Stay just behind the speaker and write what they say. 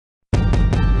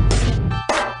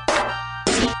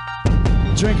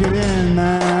Drink it in,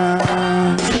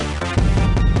 man.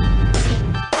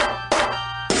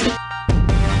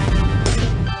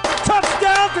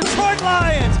 Touchdown, Detroit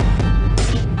Lions!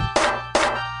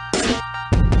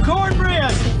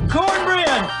 Cornbread!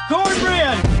 Cornbread!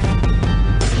 Cornbread!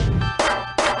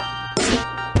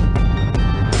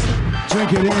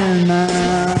 Drink it in,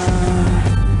 man.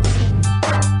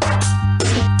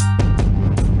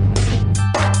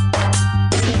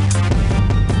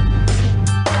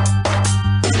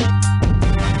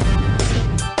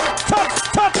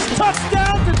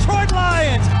 Touchdown, Detroit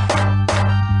Lions!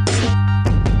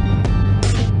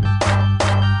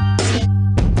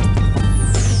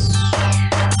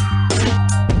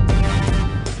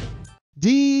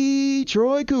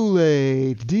 Detroit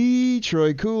Kool-Aid.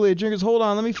 Detroit Kool-Aid drinkers. Hold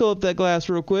on, let me fill up that glass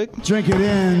real quick. Drink it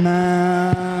in,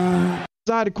 man.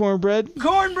 Side of cornbread.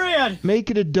 Cornbread! Make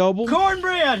it a double.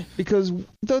 Cornbread! Because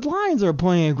the Lions are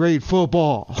playing great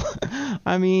football.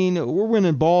 I mean, we're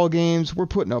winning ball games. We're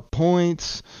putting up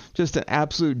points. Just an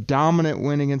absolute dominant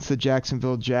win against the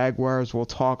Jacksonville Jaguars. We'll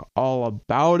talk all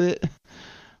about it.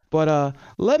 But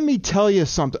let me tell you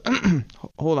something.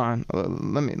 Hold on.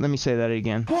 Let me say that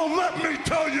again. Well, let me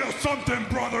tell you something,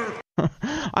 brother.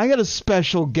 I got a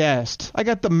special guest. I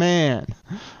got the man.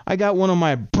 I got one of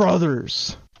my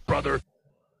brothers. Brother.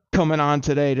 Coming on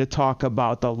today to talk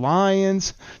about the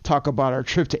Lions, talk about our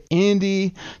trip to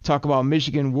Indy, talk about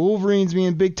Michigan Wolverines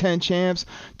being Big Ten champs,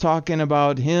 talking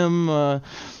about him,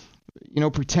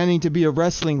 pretending to be a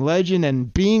wrestling legend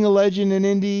and being a legend in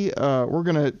Indy. We're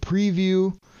going to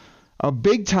preview a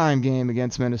big-time game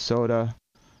against Minnesota.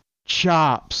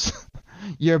 Chops,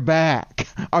 you're back.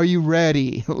 Are you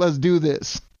ready? Let's do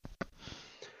this.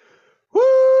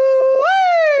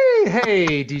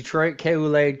 Hey, Detroit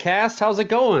Kool-Aid cast, how's it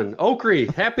going?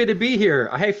 Okri, happy to be here.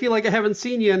 I feel like I haven't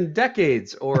seen you in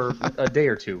decades or a day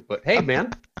or two, but hey,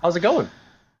 man, how's it going?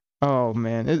 Oh,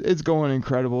 man, it's going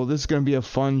incredible. This is going to be a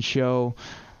fun show.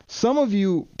 Some of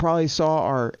you probably saw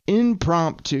our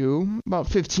impromptu, about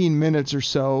 15 minutes or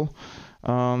so,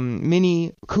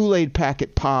 mini Kool-Aid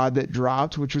packet pod that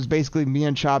dropped, which was basically me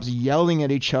and Chops yelling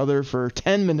at each other for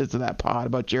 10 minutes of that pod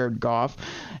about Jared Goff.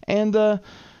 And,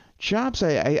 Chops,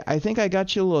 I think I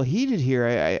got you a little heated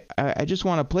here. I just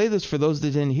want to play this for those that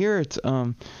didn't hear it.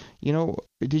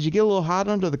 Did you get a little hot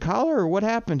under the collar, or what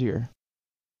happened here?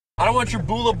 I don't want your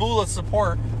boola boola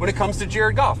support when it comes to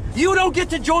Jared Goff. You don't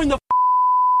get to join the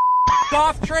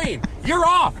Goff train. You're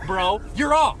off, bro.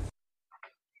 You're off.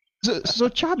 So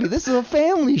Choppy, this is a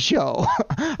family show.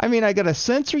 I mean, I got to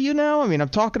censor you now. I mean, I'm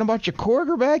talking about your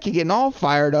quarterback. You're getting all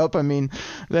fired up. I mean,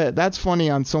 that's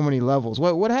funny on so many levels.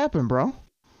 What happened, bro?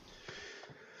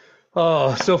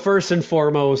 Oh, so first and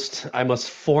foremost, I must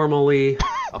formally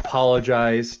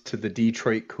apologize to the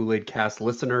Detroit Kool-Aid cast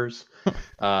listeners.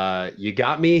 You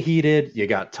got me heated. You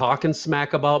got talking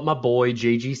smack about my boy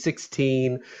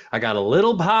JG16. I got a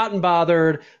little hot and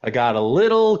bothered. I got a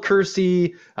little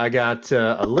cursy. I got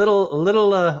a little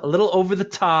over the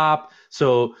top.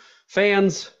 So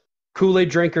fans, Kool-Aid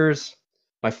drinkers,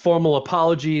 my formal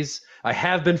apologies. I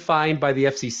have been fined by the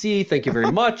FCC. Thank you very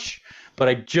much. But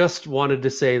I just wanted to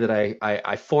say that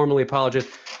I formally apologize.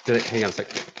 Hang on a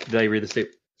second. Did I read the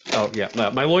statement? Oh, yeah.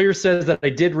 My lawyer says that I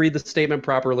did read the statement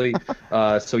properly.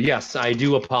 So, yes, I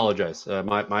do apologize.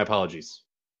 My apologies.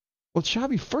 Well,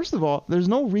 Choppy, first of all, there's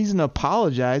no reason to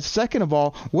apologize. Second of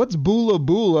all, what's boola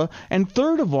boola? And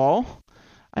third of all,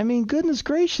 I mean, goodness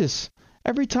gracious.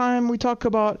 Every time we talk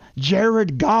about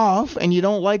Jared Goff and you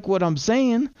don't like what I'm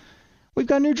saying, we've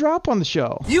got a new drop on the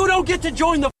show. You don't get to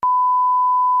join the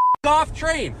Goff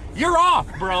train. You're off,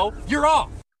 bro. You're off.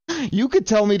 You could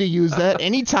tell me to use that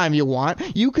anytime you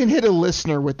want. You can hit a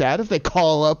listener with that if they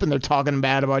call up and they're talking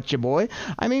bad about your boy.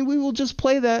 I mean, we will just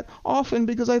play that often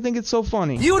because I think it's so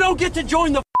funny. You don't get to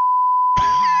join the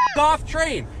Goff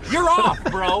train. You're off,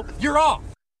 bro. You're off.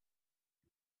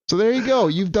 So there you go.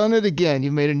 You've done it again.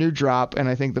 You've made a new drop, and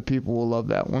I think the people will love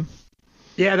that one.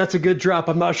 Yeah, that's a good drop.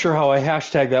 I'm not sure how I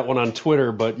hashtag that one on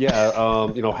Twitter, but yeah,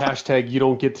 hashtag you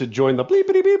don't get to join the bleep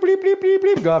bleep bleep bleep bleep bleep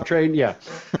bleep Goff train. Yeah,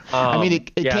 I mean,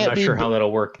 it yeah, can't I'm not be, sure how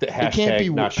that'll work. The hashtag, can't be,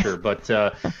 not sure, but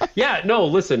yeah, no.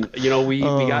 Listen, we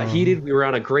got heated. We were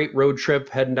on a great road trip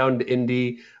heading down to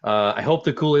Indy. I hope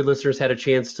the Kool-Aid listeners had a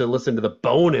chance to listen to the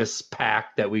bonus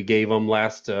pack that we gave them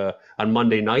last on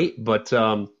Monday night, but.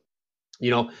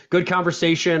 Good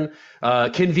conversation.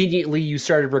 Conveniently, you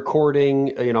started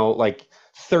recording, like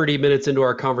 30 minutes into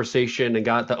our conversation and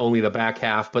got only the back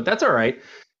half, but that's all right.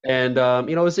 And,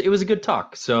 it was a good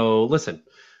talk. So listen,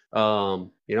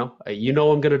 I'm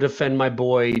going to defend my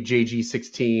boy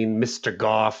JG16, Mr.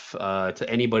 Goff, to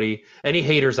any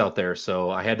haters out there. So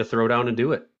I had to throw down and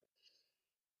do it.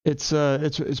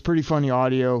 It's pretty funny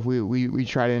audio. We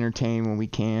try to entertain when we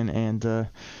can, and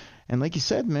like you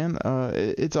said, man,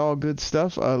 it's all good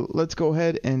stuff. Let's go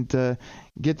ahead and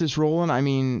get this rolling. I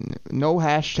mean, no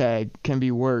hashtag can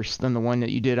be worse than the one that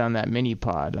you did on that mini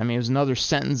pod. I mean, it was another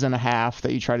sentence and a half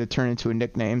that you tried to turn into a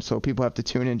nickname, so people have to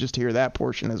tune in just to hear that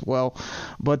portion as well.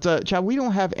 But, Chad, we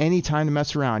don't have any time to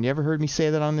mess around. You ever heard me say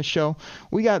that on the show?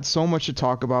 We got so much to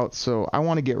talk about, so I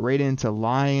want to get right into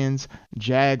Lions,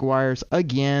 Jaguars.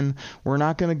 Again, we're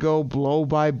not going to go blow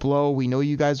by blow. We know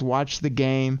you guys watched the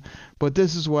game, but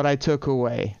this is what I took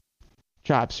away.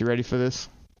 Chops, you ready for this?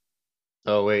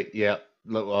 Oh, wait. Yeah.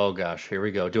 Oh, gosh. Here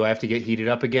we go. Do I have to get heated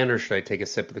up again, or should I take a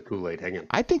sip of the Kool-Aid? Hang on.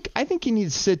 I think you need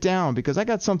to sit down because I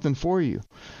got something for you.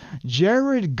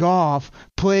 Jared Goff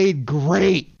played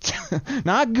great.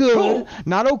 Not good,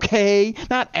 not okay,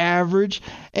 not average.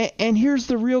 And here's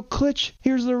the real clutch.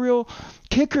 Here's the real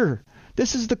kicker.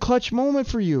 This is the clutch moment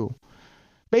for you.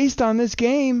 Based on this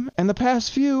game and the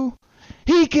past few,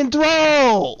 he can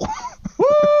throw. Woo!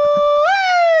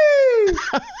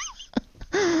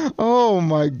 Oh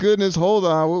my goodness! Hold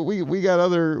on, we got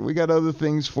other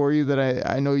things for you that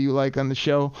I know you like on the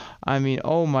show. I mean,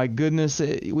 oh my goodness,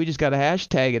 we just got to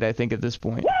hashtag it. I think at this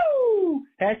point. Woo!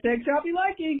 Hashtag choppy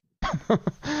liking.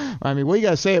 I mean, what you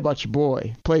got to say about your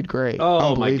boy? Played great.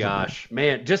 Oh my gosh,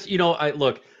 man! Just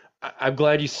I'm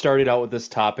glad you started out with this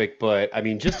topic, but I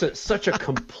mean, just such a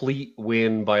complete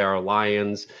win by our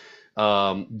Lions.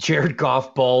 Jared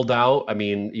Goff balled out. I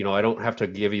mean, I don't have to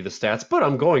give you the stats, but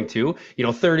I'm going to.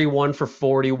 31 for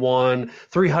 41,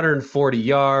 340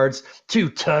 yards, 2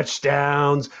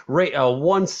 touchdowns,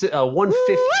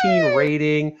 115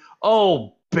 rating.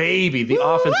 Oh, baby, the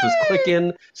offense was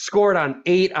clicking. Scored on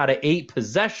 8 out of 8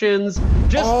 possessions.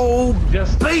 Just all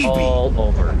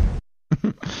over.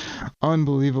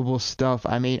 Unbelievable stuff.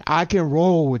 I mean, I can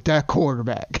roll with that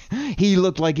quarterback. He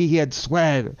looked like he had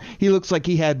swagger. He looks like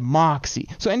he had moxie.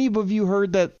 So any of you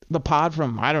heard the pod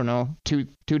from, I don't know,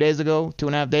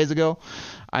 2.5 days ago?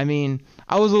 I mean,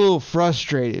 I was a little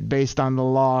frustrated based on the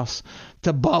loss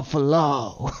to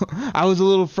Buffalo. I was a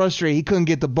little frustrated. He couldn't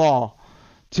get the ball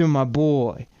to my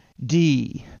boy,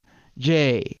 DJ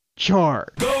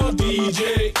Chark. Go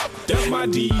DJ, that's my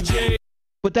DJ.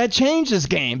 But that changed this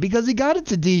game because he got it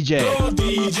to DJ. Go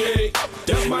DJ,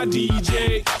 that's my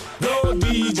DJ. Go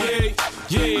DJ,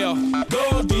 yeah.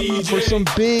 Go DJ. For some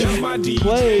big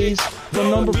plays from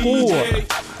number 4. DJ,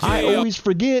 I always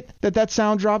forget that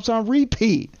sound drops on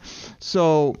repeat.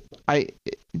 So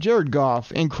Jared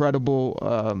Goff,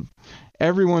 incredible.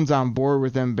 Everyone's on board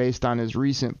with him based on his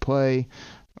recent play.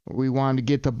 We wanted to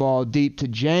get the ball deep to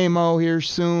J-Mo here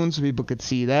soon so people could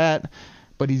see that.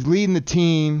 But he's leading the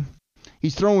team.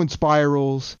 He's throwing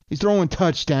spirals. He's throwing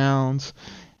touchdowns.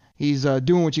 He's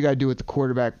doing what you got to do at the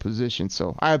quarterback position.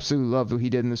 So I absolutely loved what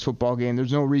he did in this football game.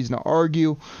 There's no reason to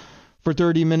argue for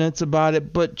 30 minutes about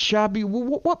it. But, Choppy,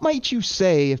 what might you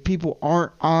say if people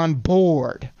aren't on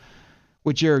board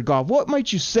with Jared Goff? What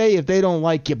might you say if they don't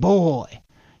like your boy,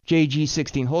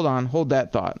 JG16? Hold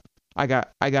that thought. I got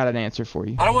an answer for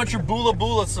you. I don't want your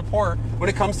bula support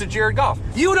when it comes to Jared Goff.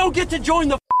 You don't get to join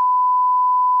the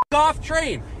Goff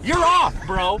train. You're off,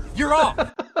 bro. You're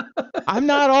off. I'm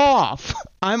not off.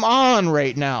 I'm on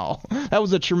right now. That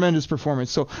was a tremendous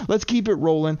performance. So let's keep it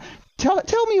rolling.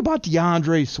 Tell me about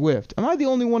DeAndre Swift. Am I the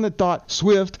only one that thought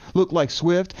Swift looked like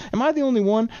Swift? Am I the only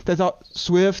one that thought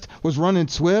Swift was running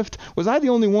Swift? Was I the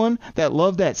only one that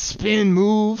loved that spin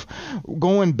move,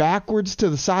 going backwards to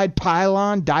the side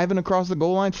pylon, diving across the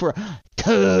goal line for a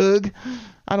tug?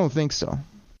 I don't think so.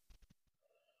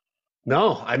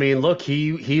 No, I mean, look,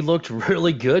 he looked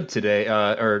really good today,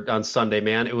 or on Sunday,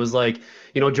 man. It was like,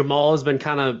 Jamal has been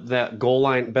kind of that goal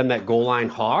line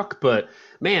hawk, but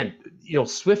man,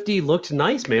 Swifty looked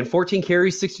nice, man. 14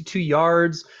 carries, 62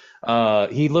 yards.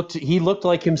 He looked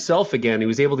like himself again. He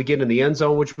was able to get in the end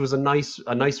zone, which was a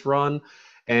nice run.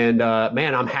 And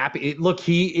man, I'm happy. Look,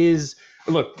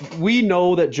 we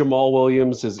know that Jamal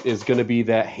Williams is going to be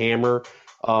that hammer,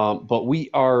 but we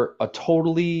are a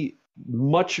totally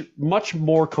much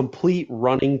more complete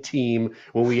running team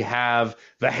when we have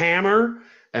the hammer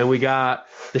and we got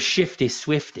the shifty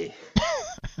Swifty.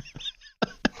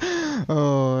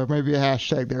 Oh, there might be a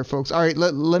hashtag there, folks. All right,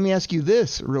 let me ask you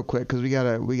this real quick because we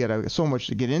gotta so much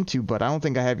to get into, but I don't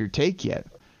think I have your take yet.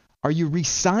 Are you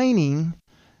re-signing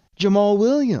Jamal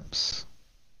Williams?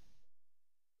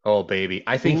 Oh baby,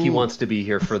 I think he wants to be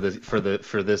here for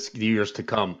this years to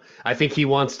come. I think he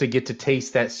wants to get to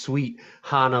taste that sweet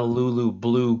Honolulu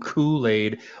blue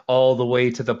Kool-Aid all the way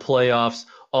to the playoffs,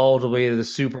 all the way to the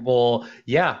Super Bowl.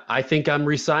 Yeah, I think I'm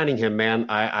re-signing him, man.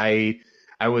 I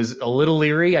I was a little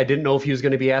leery. I didn't know if he was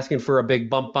going to be asking for a big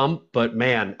bump, but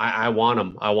man, I want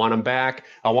him. I want him back.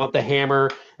 I want the hammer,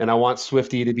 and I want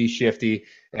Swifty to be shifty.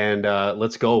 And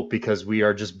let's go, because we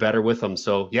are just better with him.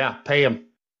 So yeah, pay him.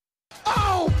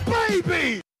 Oh,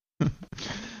 baby!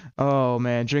 Oh,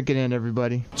 man. Drink it in,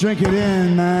 everybody. Drink it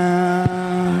in,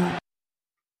 man.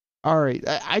 All right.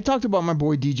 I talked about my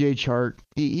boy DJ Chark.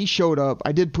 He showed up.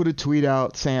 I did put a tweet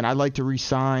out saying I'd like to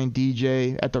re-sign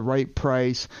DJ at the right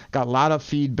price. Got a lot of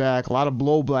feedback, a lot of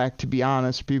blowback, to be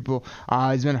honest. People,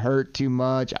 he's been hurt too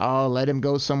much. Oh, let him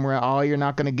go somewhere. Oh, you're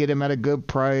not going to get him at a good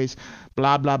price.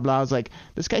 Blah, blah, blah. I was like,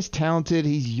 this guy's talented.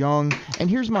 He's young.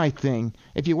 And here's my thing.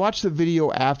 If you watch the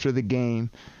video after the game,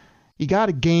 he got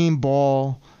a game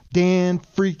ball. Dan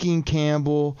freaking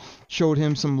Campbell showed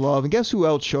him some love. And guess who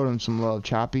else showed him some love,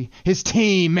 Choppy? His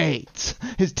teammates.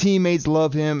 His teammates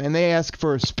love him, and they asked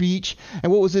for a speech.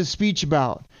 And what was his speech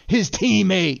about? His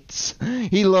teammates.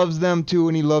 He loves them too,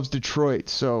 and he loves Detroit.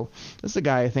 So this is a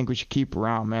guy I think we should keep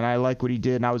around, man. I like what he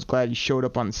did, and I was glad he showed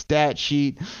up on the stat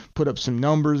sheet, put up some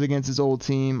numbers against his old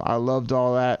team. I loved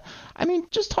all that. I mean,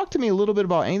 just talk to me a little bit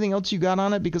about anything else you got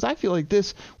on it, because I feel like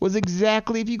this was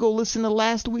exactly, if you go listen to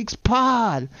last week's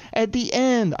pod, at the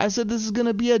end, I said this is going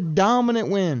to be a dominant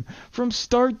win from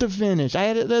start to finish. I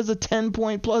had it as a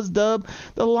 10-point plus dub.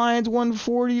 The Lions won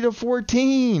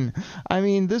 40-14. I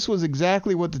mean, this was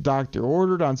exactly what the doctor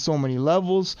ordered on so many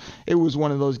levels. It was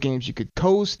one of those games you could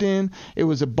coast in. It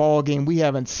was a ball game we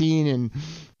haven't seen in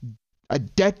a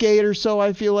decade or so,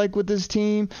 I feel like, with this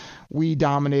team. We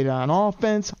dominated on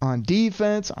offense, on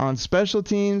defense, on special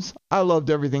teams. I loved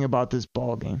everything about this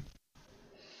ball game.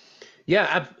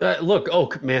 Yeah, look,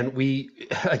 Oak, man, you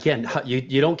can't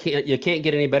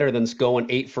get any better than going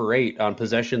 8 for 8 on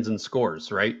possessions and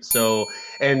scores, right? So,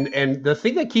 and the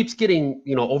thing that keeps getting,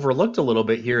 overlooked a little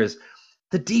bit here is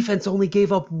the defense only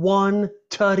gave up 1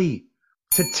 tutty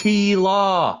to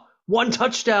T-Law, 1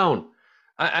 touchdown.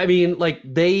 I mean, like,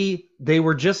 they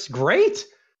were just great.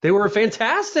 They were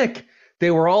fantastic.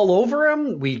 They were all over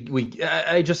him.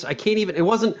 I can't even. It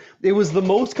was the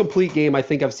most complete game I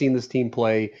think I've seen this team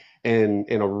play in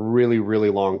a really,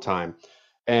 really long time.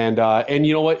 And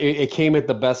you know what? It came at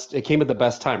the best. It came at the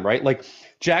best time, right? Like,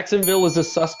 Jacksonville is a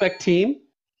suspect team,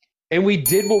 and we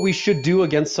did what we should do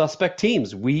against suspect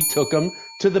teams. We took them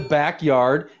to the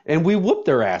backyard and we whooped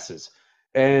their asses.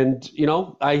 And,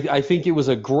 I think it was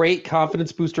a great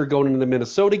confidence booster going into the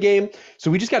Minnesota game. So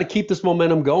we just got to keep this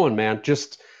momentum going, man.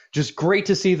 Just great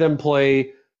to see them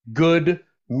play good,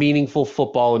 meaningful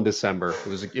football in December.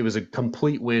 It was a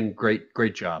complete win.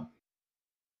 Great job.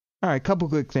 All right, a couple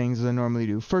quick things as I normally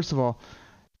do. First of all,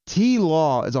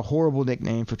 T-Law is a horrible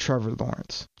nickname for Trevor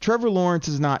Lawrence. Trevor Lawrence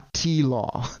is not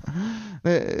T-Law.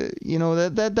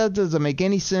 That doesn't make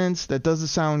any sense. That doesn't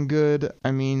sound good. I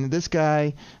mean, this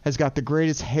guy has got the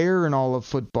greatest hair in all of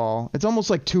football. It's almost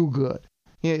like too good.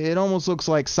 It almost looks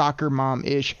like soccer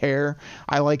mom-ish hair.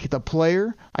 I like the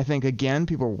player. I think, again,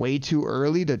 people are way too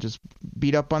early to just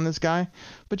beat up on this guy.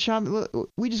 But, Sean,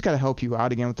 we just got to help you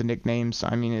out again with the nicknames.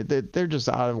 I mean, they're just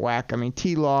out of whack. I mean,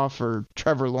 T-Law for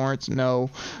Trevor Lawrence, no.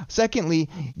 Secondly,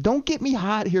 don't get me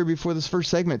hot here before this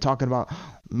first segment talking about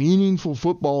meaningful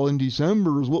football in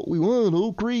December is what we want.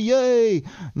 Okrie, yay!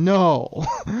 No,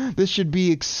 this should be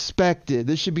expected.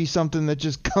 This should be something that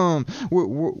just comes.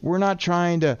 We're not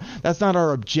trying to. That's not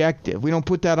our objective. We don't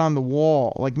put that on the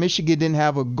wall. Like Michigan didn't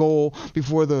have a goal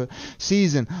before the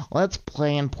season. Let's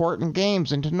play important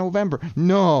games into November.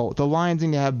 No, the Lions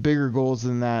need to have bigger goals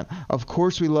than that. Of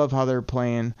course, we love how they're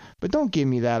playing, but don't give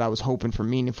me that. I was hoping for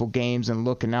meaningful games, and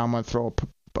look, and now I'm gonna throw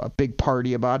a big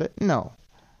party about it. No.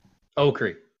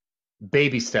 Okrie,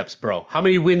 baby steps, bro. How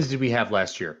many wins did we have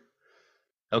last year?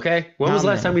 Okay, when was the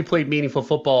last time we played meaningful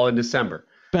football in December?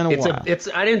 Been a while.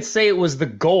 I didn't say it was the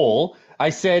goal. I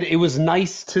said it was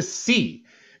nice to see.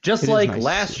 Just like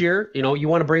last year, you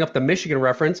want to bring up the Michigan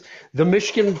reference. The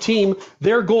Michigan team,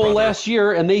 their goal last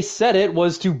year, and they said it,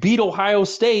 was to beat Ohio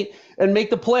State and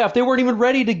make the playoff. They weren't even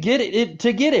ready to get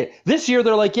it. This year,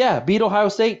 they're like, yeah, beat Ohio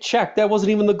State, check. That wasn't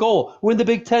even the goal. Win the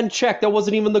Big Ten, check. That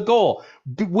wasn't even the goal.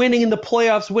 Winning in the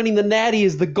playoffs, winning the Natty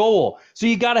is the goal. So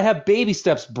you got to have baby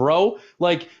steps, bro.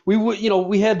 Like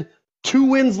we had 2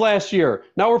 wins last year.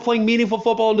 Now we're playing meaningful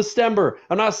football in December.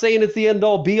 I'm not saying it's the end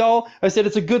all be all. I said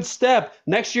it's a good step.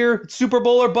 Next year, it's Super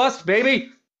Bowl or bust,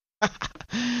 baby.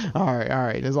 All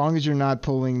right. As long as you're not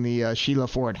pulling the Sheila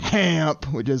Ford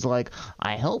Hamp, which is like,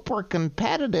 I hope we're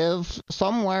competitive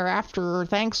somewhere after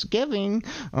Thanksgiving.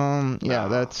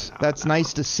 That's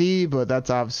nice to see, but that's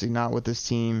obviously not what this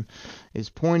team is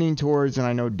pointing towards. And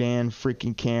I know Dan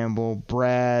freaking Campbell,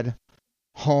 Brad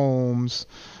Holmes,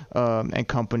 and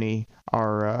company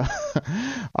are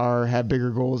have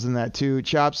bigger goals than that too.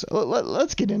 Chops,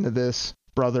 let's get into this,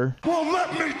 brother. Well,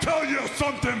 let me tell you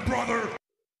something, brother.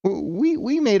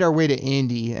 We made our way to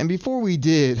Indy, and before we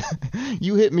did,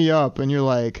 you hit me up and you're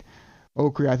like,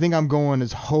 Okri, I think I'm going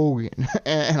as Hogan.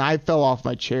 And I fell off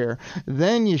my chair.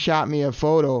 Then you shot me a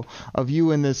photo of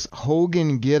you in this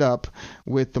Hogan getup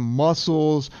with the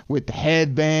muscles, with the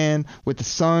headband, with the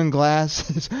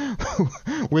sunglasses,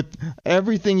 with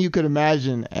everything you could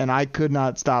imagine. And I could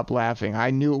not stop laughing.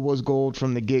 I knew it was gold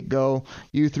from the get-go.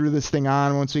 You threw this thing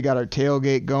on once we got our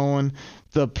tailgate going.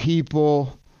 The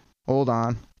people, hold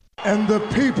on. And the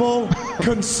people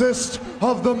consist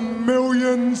of the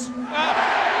millions.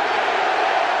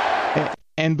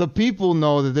 And the people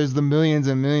know that there's the millions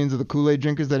and millions of the Kool-Aid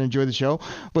drinkers that enjoy the show,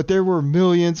 but there were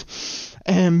millions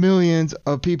and millions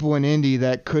of people in Indy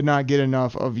that could not get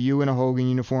enough of you in a Hogan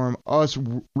uniform, us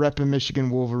repping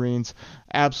Michigan Wolverines.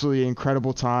 Absolutely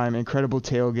incredible time, incredible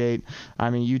tailgate.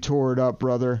 I mean, you tore it up,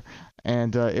 brother,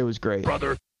 and it was great.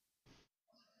 Brother.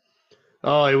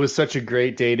 Oh, it was such a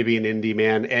great day to be an Indy,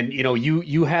 man. And, you know,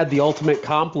 you had the ultimate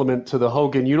compliment to the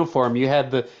Hogan uniform. You had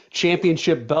the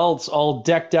championship belts all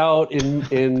decked out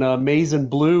in maize and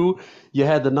blue. You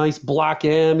had the nice Block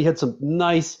M. You had some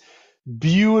nice,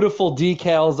 beautiful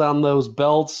decals on those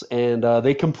belts, and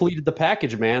they completed the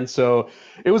package, man. So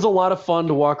it was a lot of fun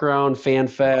to walk around Fan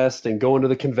Fest and go into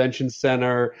the convention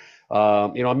center.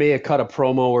 I may have cut a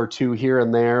promo or two here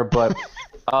and there, but...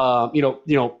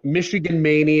 Michigan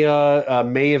Mania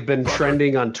may have been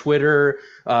trending on Twitter.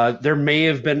 There may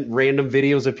have been random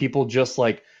videos of people just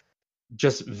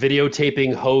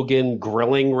videotaping Hogan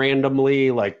grilling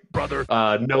randomly, like brother,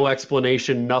 no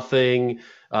explanation, nothing.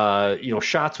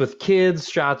 Shots with kids,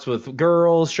 shots with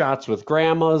girls, shots with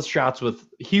grandmas, shots with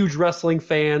huge wrestling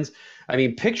fans. I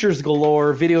mean, pictures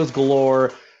galore, videos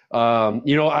galore.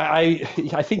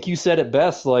 I think you said it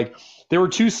best, like, there were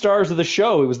two stars of the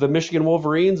show. It was the Michigan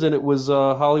Wolverines, and it was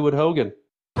Hollywood Hogan.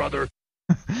 Brother.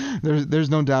 There's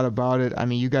no doubt about it. I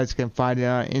mean, you guys can find it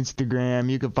on Instagram.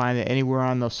 You can find it anywhere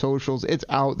on the socials. It's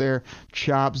out there.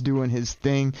 Chops doing his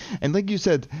thing. And like you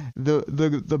said,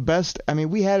 the best, I mean,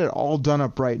 we had it all done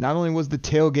up right. Not only was the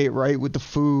tailgate right with the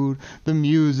food, the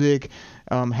music,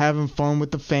 having fun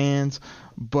with the fans,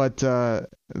 but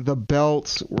the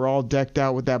belts were all decked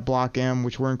out with that Block M,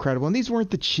 which were incredible. And these weren't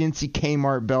the chintzy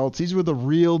Kmart belts. These were the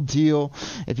real deal,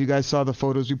 if you guys saw the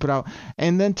photos we put out.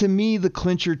 And then to me, the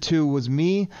clincher too was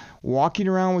me walking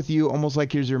around with you almost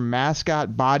like here's your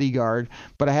mascot bodyguard,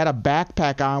 but I had a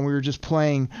backpack on. We were just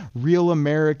playing Real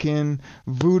American,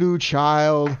 Voodoo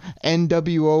Child,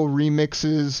 NWO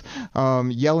remixes,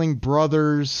 Yelling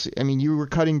Brothers. I mean, you were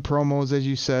cutting promos, as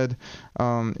you said.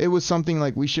 It was something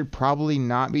like we should probably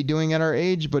not be doing at our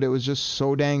age, but it was just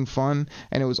so dang fun,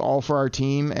 and it was all for our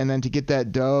team. And then to get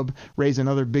that dub, raise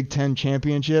another Big Ten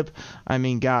championship, I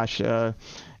mean, gosh, it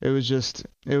was just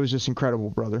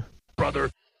incredible, brother. Brother.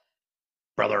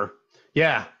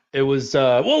 Yeah, it was,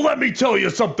 well, let me tell you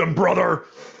something, brother.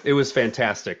 It was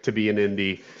fantastic to be in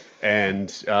Indy.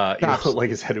 And, like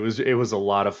I said, it was a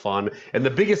lot of fun. And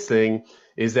the biggest thing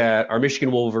is that our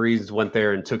Michigan Wolverines went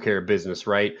there and took care of business,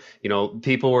 right? You know,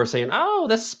 people were saying, oh,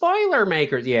 the spoiler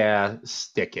makers. Yeah,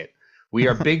 stick it. We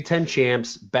are Big Ten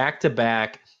champs,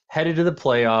 back-to-back, headed to the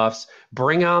playoffs.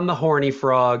 Bring on the Horny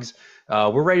Frogs.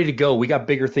 We're ready to go. We got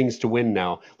bigger things to win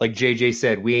now. Like JJ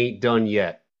said, we ain't done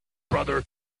yet. Brother.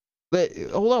 But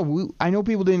hold on. I know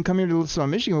people didn't come here to listen on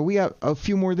Michigan, but we got a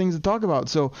few more things to talk about.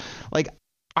 So, like,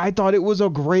 I thought it was a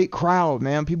great crowd,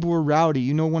 man. People were rowdy.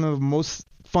 You know, one of the most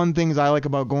fun things I like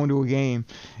about going to a game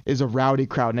is a rowdy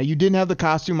crowd. Now, you didn't have the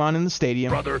costume on in the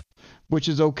stadium, brother, which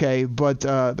is okay, but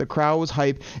the crowd was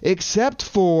hype, except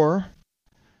for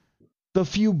the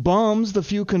few bums, the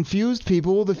few confused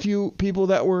people, the few people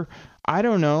that were, I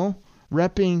don't know,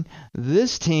 repping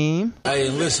this team. Hey,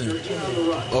 listen,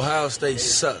 Ohio State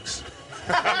sucks.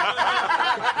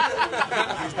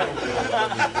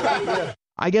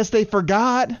 I guess they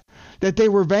forgot that they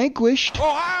were vanquished.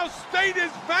 Ohio State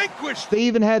is vanquished. They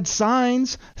even had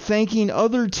signs thanking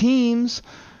other teams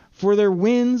for their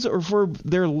wins or for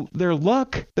their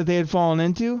luck that they had fallen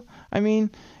into. I mean,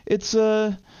 it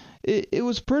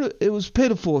was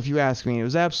pitiful, if you ask me. It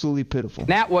was absolutely pitiful.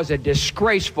 That was a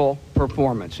disgraceful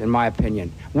performance, in my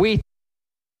opinion.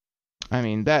 I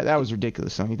mean, that was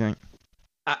ridiculous, don't you think?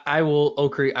 I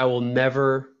will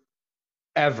never,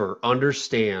 ever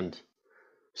understand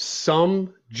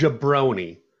some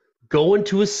jabroni going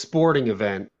to a sporting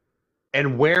event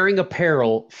and wearing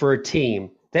apparel for a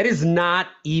team that is not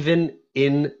even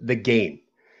in the game.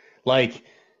 Like,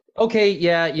 Okay,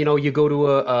 yeah, you go to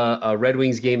a Red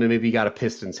Wings game and maybe you got a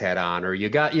Pistons hat on, or you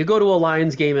go to a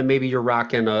Lions game and maybe you're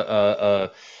rocking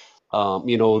the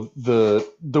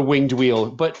winged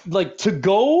wheel. But like to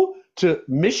go to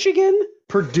Michigan,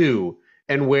 Purdue,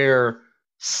 and wear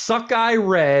Suckeye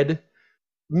red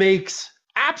makes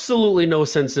absolutely no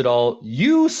sense at all.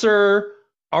 You, sir,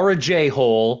 are a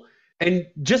J-hole, and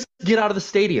just get out of the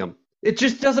stadium. It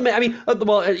just doesn't make,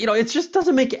 it just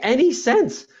doesn't make any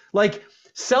sense. Like,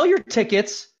 sell your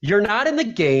tickets. You're not in the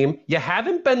game. You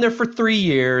haven't been there for 3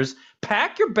 years.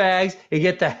 Pack your bags and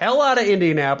get the hell out of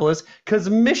Indianapolis because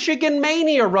Michigan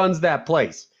Mania runs that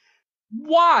place.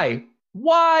 Why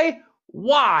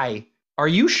are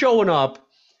you showing up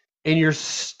in your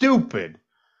stupid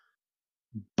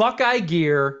Buckeye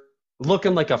gear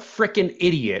looking like a frickin'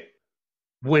 idiot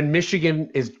when Michigan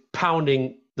is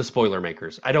pounding the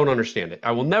Spoilermakers? I don't understand it.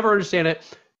 I will never understand it.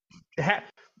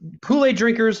 Kool-Aid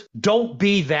drinkers, don't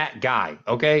be that guy,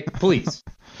 okay? Please,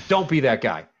 don't be that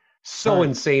guy. So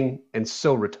insane and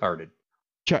so retarded.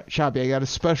 Choppy, I got a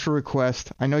special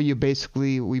request. I know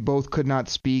we both could not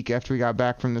speak after we got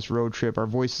back from this road trip. Our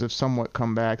voices have somewhat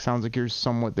come back. Sounds like you're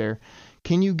somewhat there.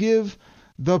 Can you give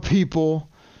the people...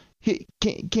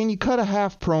 Can you cut a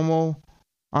half promo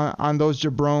on those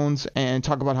jabrones and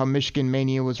talk about how Michigan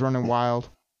Mania was running wild?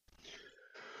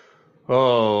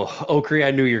 Oh, Okri,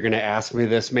 I knew you were going to ask me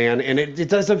this, man. And it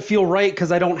doesn't feel right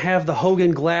because I don't have the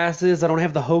Hogan glasses. I don't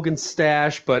have the Hogan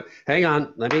stash. But hang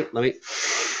on. Let me.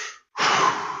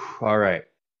 All right.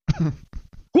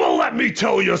 Well, let me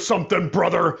tell you something,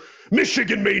 brother.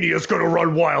 Michigan Mania is going to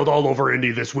run wild all over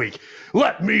Indy this week.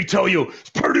 Let me tell you,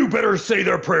 Purdue better say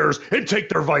their prayers and take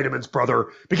their vitamins,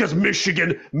 brother, because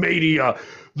Michigan Mania,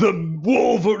 the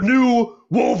new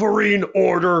Wolverine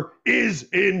order, is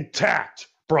intact,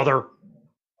 brother.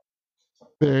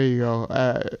 There you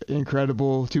go.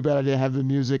 Incredible. Too bad I didn't have the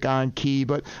music on key.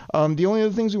 But the only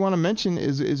other things we want to mention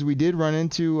is we did run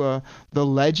into the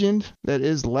legend that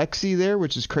is Lexi there,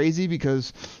 which is crazy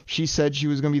because she said she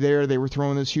was going to be there. They were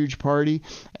throwing this huge party,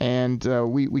 and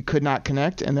we could not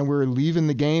connect. And then we were leaving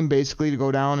the game basically to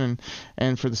go down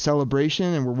and for the celebration,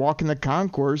 and we're walking the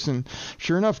concourse, and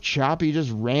sure enough, Choppy just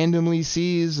randomly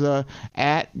sees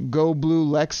at Go Blue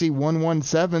Lexi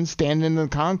 117 standing in the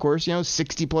concourse,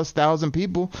 60,000+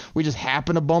 people. We just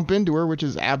happened to bump into her, which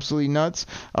is absolutely nuts.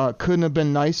 Couldn't have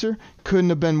been nicer. Couldn't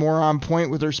have been more on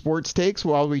point with her sports takes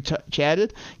while we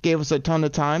chatted. Gave us a ton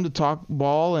of time to talk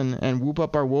ball and whoop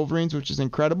up our Wolverines, which is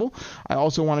incredible. I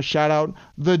also want to shout out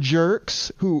the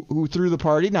Jerks who threw the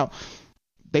party. Now,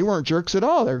 they weren't jerks at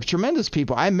all. They're tremendous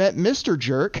people. I met Mr.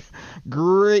 Jerk.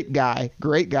 Great guy.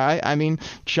 I mean,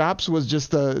 Chops was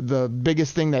just the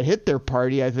biggest thing that hit their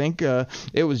party, I think.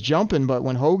 It was jumping, but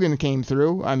when Hogan came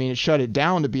through, I mean, it shut it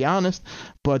down, to be honest.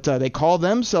 But they call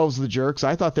themselves the Jerks.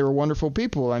 I thought they were wonderful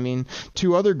people. I mean,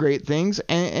 two other great things.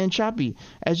 And Choppy,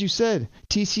 as you said,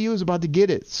 TCU is about to get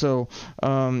it. So,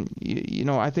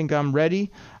 I think I'm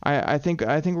ready. I think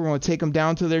we're going to take them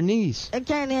down to their knees. They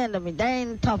can't handle me. They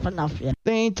ain't tough enough yet.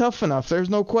 They ain't tough enough. There's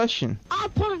no question. I'll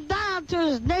put him down to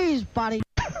his knees, buddy.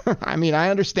 I mean, I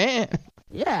understand.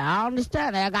 Yeah, I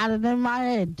understand. I got it in my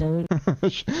head, dude.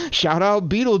 Shout out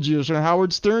Beetlejuice and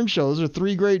Howard Stern Show. Those are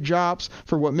 3 great drops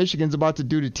for what Michigan's about to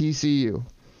do to TCU.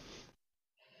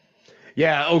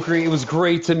 Yeah, Okri, it was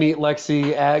great to meet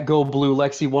Lexi at Go Blue,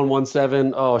 Lexi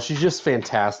 117. Oh, she's just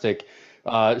fantastic.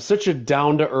 Such a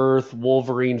down-to-earth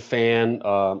Wolverine fan.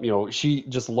 She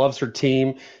just loves her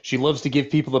team. She loves to give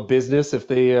people the business. If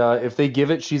they give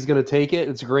it, she's going to take it.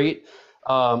 It's great.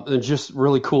 And just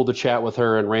really cool to chat with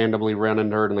her and randomly run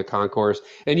into her in the concourse.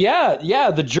 And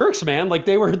yeah, the Jerks, man, like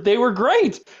they were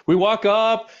great. We walk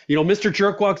up, Mr.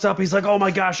 Jerk walks up. He's like, "Oh my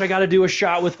gosh, I got to do a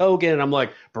shot with Hogan." And I'm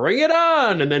like, "Bring it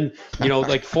on." And then,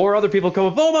 like 4 other people come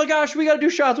up. "Oh my gosh, we got to do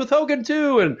shots with Hogan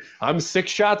too." And I'm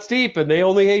 6 shots deep and they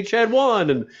only each had 1.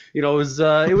 And, it was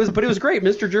great.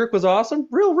 Mr. Jerk was awesome.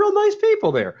 Real nice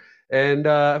people there. And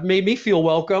made me feel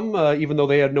welcome, even though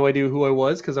they had no idea who I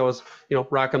was because I was,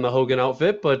 rocking the Hogan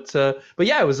outfit. But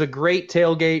yeah, it was a great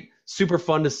tailgate. Super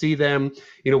fun to see them.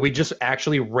 We just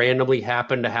actually randomly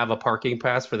happened to have a parking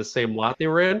pass for the same lot they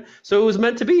were in, so it was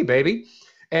meant to be, baby.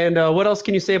 And what else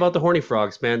can you say about the Horny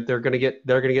Frogs, man? They're gonna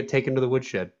get taken to the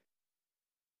woodshed.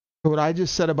 What I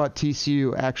just said about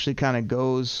TCU actually kind of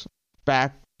goes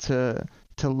back to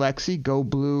Lexi, Go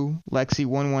Blue, Lexi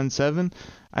 117.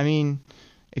 I mean,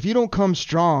 if you don't come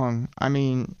strong, I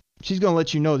mean, she's going to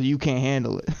let you know that you can't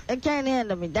handle it. They can't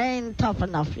handle me. They ain't tough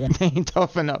enough yet. They ain't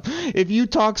tough enough. If you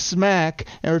talk smack,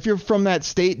 or if you're from that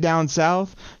state down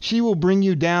south, she will bring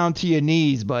you down to your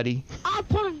knees, buddy. I'll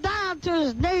put him down to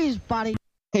his knees, buddy.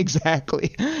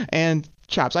 Exactly. And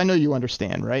Chops, I know you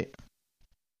understand, right?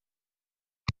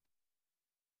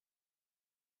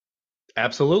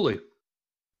 Absolutely.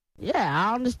 Yeah,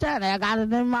 I understand. I got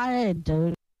it in my head,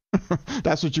 dude.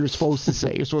 That's what you were supposed to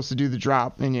say. You're supposed to do the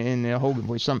drop in the Hogan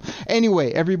voice.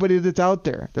 Anyway, everybody that's out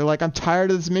there, they're like, I'm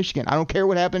tired of this Michigan. I don't care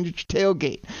what happened at your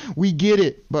tailgate. We get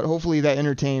it. But hopefully that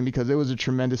entertained, because it was a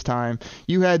tremendous time.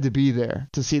 You had to be there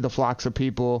to see the flocks of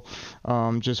people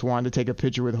just wanting to take a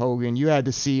picture with Hogan. You had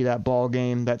to see that ball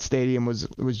game. That stadium was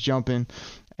jumping,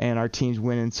 and our team's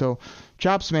winning. So,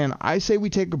 Chops, man, I say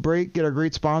we take a break, get our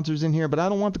great sponsors in here, but I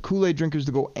don't want the Kool-Aid drinkers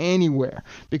to go anywhere,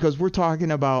 because we're talking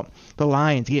about the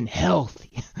Lions getting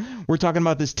healthy. We're talking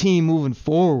about this team moving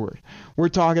forward. We're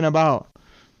talking about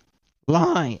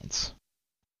Lions,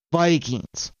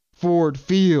 Vikings, Ford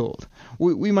Field.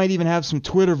 We might even have some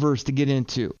Twitterverse to get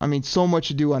into. I mean, so much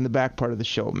to do on the back part of the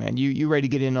show, man. You ready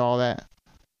to get into all that?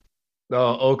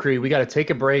 Oh, Okri, we got to take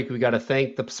a break. We got to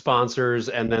thank the sponsors,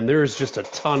 and then there's just a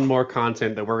ton more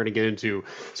content that we're going to get into.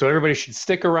 So everybody should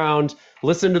stick around,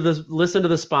 listen to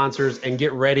the sponsors, and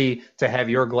get ready to have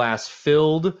your glass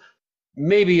filled,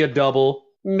 maybe a double,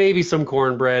 maybe some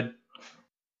cornbread,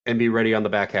 and be ready on the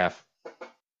back half.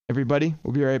 Everybody,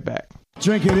 we'll be right back.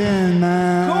 Drink it in,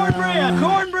 man.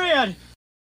 Cornbread!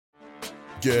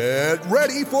 Get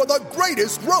ready for the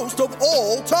greatest roast of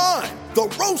all time, the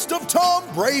Roast of Tom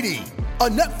Brady, a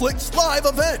Netflix live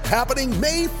event happening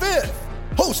May 5th.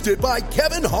 Hosted by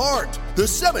Kevin Hart, the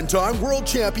 7-time world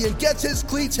champion gets his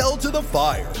cleats held to the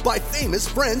fire by famous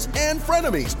friends and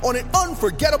frenemies on an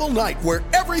unforgettable night where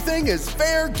everything is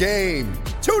fair game.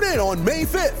 Tune in on May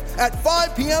 5th at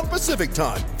 5 p.m. Pacific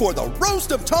time for the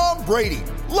Roast of Tom Brady,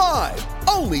 live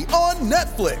only on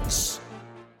Netflix.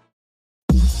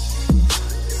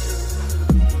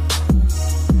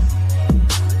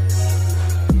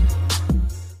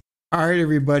 All right,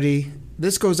 everybody.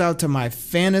 This goes out to my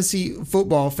fantasy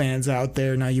football fans out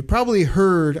there. Now, you probably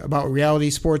heard about Reality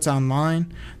Sports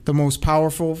Online, the most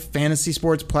powerful fantasy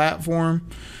sports platform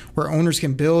where owners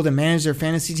can build and manage their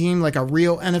fantasy team like a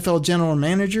real NFL general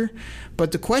manager.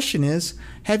 But the question is,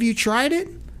 have you tried it?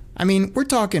 I mean, we're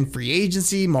talking free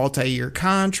agency, multi-year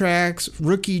contracts,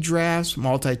 rookie drafts,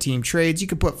 multi-team trades. You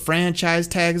can put franchise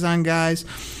tags on guys.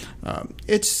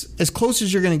 It's as close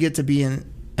as you're going to get to being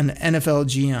an NFL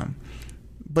GM.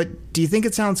 But do you think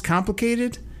it sounds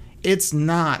complicated? It's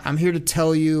not. I'm here to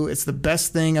tell you it's the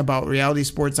best thing about Reality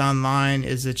Sports Online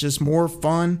is it's just more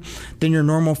fun than your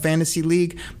normal fantasy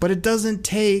league, but it doesn't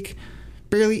take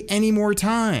barely any more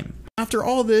time. After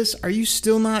all this, are you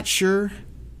still not sure?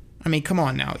 I mean, come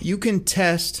on now. You can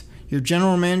test your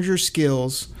general manager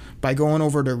skills by going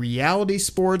over to Reality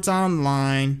Sports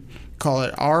Online, call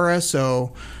it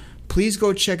RSO. Please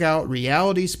go check out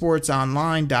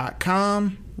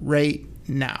realitysportsonline.com right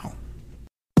now.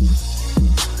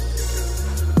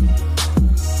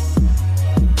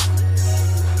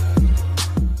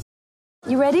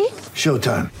 You ready?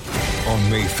 Showtime.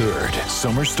 On May 3rd,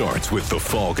 summer starts with The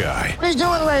Fall Guy. Let's do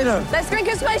it later. Let's drink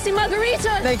a spicy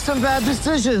margarita. Make some bad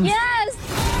decisions. Yes.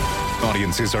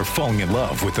 Audiences are falling in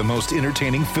love with the most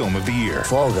entertaining film of the year.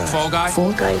 Fall Guy. Fall Guy.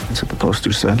 Fall guy. That's what the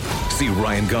poster said. See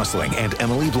Ryan Gosling and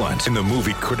Emily Blunt in the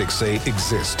movie critics say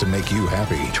exists to make you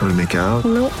happy. Trying to make it out?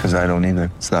 Nope. Because I don't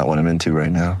either. It's not what I'm into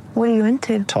right now. What are you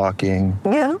into? Talking.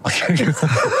 Yeah.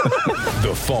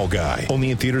 The Fall Guy.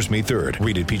 Only in theaters May 3rd.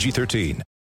 Rated PG-13.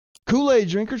 Kool-Aid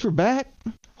drinkers, we're back.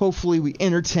 Hopefully we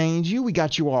entertained you. We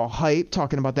got you all hyped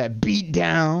talking about that beat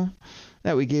down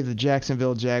that we gave the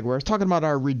Jacksonville Jaguars. Talking about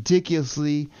our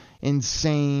ridiculously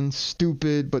insane,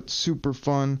 stupid, but super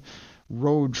fun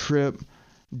road trip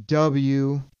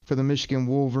W for the Michigan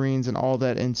Wolverines and all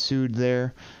that ensued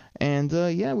there. And,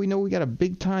 yeah, we know we got a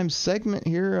big-time segment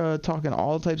here talking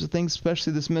all types of things,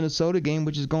 especially this Minnesota game,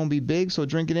 which is going to be big. So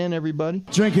drink it in, everybody.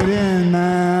 Drink it in,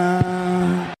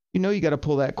 man. You know you got to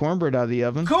pull that cornbread out of the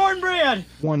oven. Cornbread!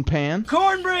 One pan.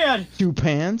 Cornbread! 2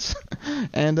 pans.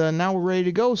 And now we're ready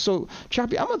to go. So,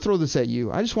 Choppy, I'm going to throw this at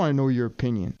you. I just want to know your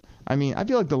opinion. I mean, I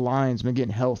feel like the Lions been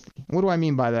getting healthy. What do I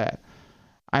mean by that?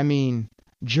 I mean,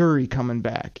 Jury coming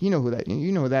back. You know who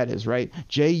that is, right?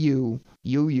 Juurryy.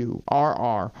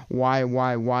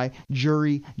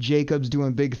 Jury Jacobs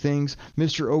doing big things.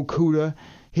 Mr. Okudah,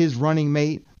 his running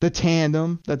mate, the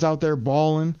tandem that's out there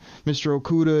balling. Mr.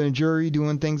 Okudah and Jury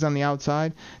doing things on the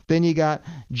outside. Then you got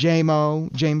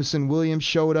Jameson Williams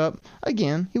showed up.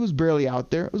 Again, he was barely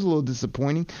out there. It was a little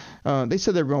disappointing. They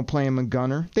said they were going to play him in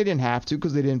gunner. They didn't have to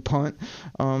because they didn't punt.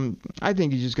 I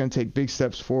think he's just going to take big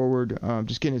steps forward,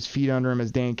 just getting his feet under him,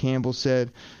 as Dan Campbell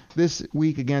said. This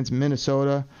week against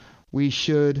Minnesota, we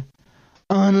should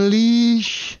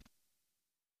unleash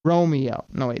Romeo.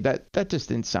 No, wait, that just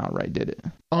didn't sound right, did it?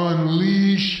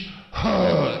 Unleash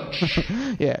Hutch.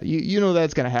 Yeah, you know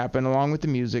that's going to happen along with the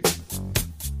music.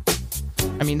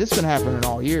 I mean, this has been happening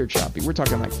all year, Choppy. We're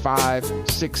talking like 5,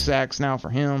 6 sacks now for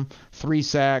him, 3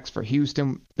 sacks for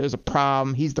Houston. There's a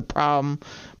problem. He's the problem.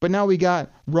 But now we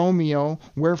got Romeo.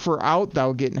 Wherefore out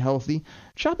thou getting healthy.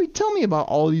 Choppy, tell me about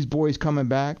all these boys coming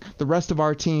back, the rest of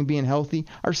our team being healthy,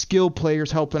 our skilled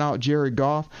players helping out Jared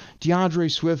Goff, DeAndre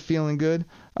Swift feeling good,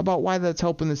 about why that's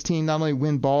helping this team not only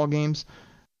win ball games,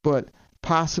 but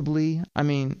possibly, I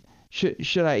mean,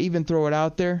 should I even throw it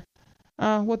out there?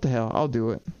 What the hell? I'll do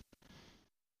it.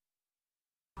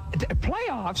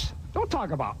 Playoffs? Don't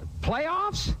talk about it.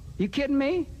 Playoffs? You kidding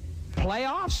me?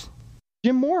 Playoffs?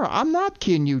 Jim Mora, I'm not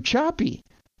kidding you. Choppy.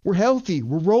 We're healthy.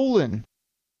 We're rolling.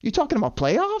 You talking about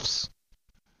playoffs?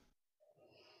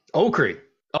 Okrie,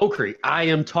 I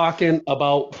am talking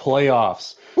about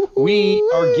playoffs. We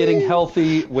are getting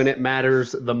healthy when it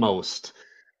matters the most.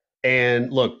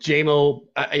 And look, J-Mo,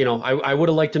 I would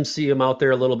have liked him see him out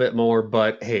there a little bit more,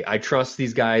 but hey, I trust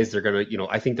these guys. They're going to,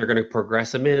 I think they're going to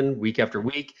progress him in week after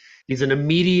week. He's an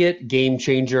immediate game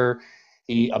changer.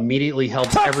 He immediately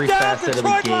helps every facet of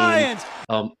the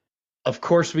game. Of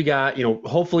course, we got,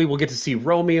 hopefully we'll get to see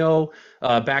Romeo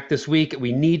back this week.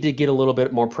 We need to get a little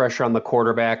bit more pressure on the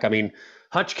quarterback. I mean,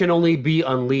 Hutch can only be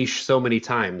unleashed so many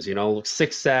times,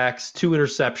 6 sacks, 2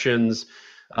 interceptions,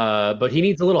 but he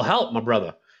needs a little help, my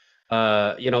brother.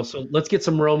 So let's get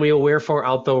some Romeo. Wherefore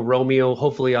out though Romeo,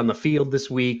 hopefully on the field this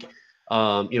week.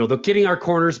 Getting our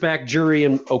corners back, Jury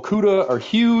and Okudah are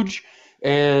huge,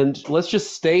 and let's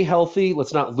just stay healthy.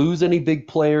 Let's not lose any big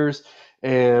players.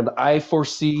 And I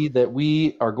foresee that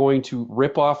we are going to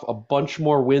rip off a bunch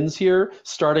more wins here,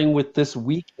 starting with this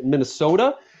week in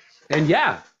Minnesota. And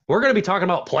yeah, we're going to be talking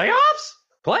about playoffs?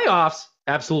 Playoffs?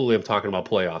 Absolutely, I'm talking about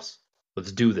playoffs.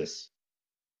 Let's do this.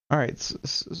 All right.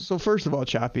 So first of all,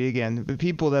 Choppy, again, the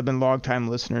people that have been longtime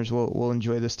listeners will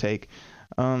enjoy this take.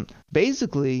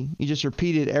 Basically, you just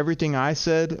repeated everything I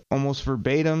said almost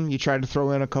verbatim. You tried to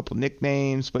throw in a couple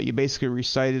nicknames, but you basically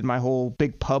recited my whole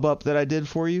big pub up that I did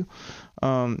for you.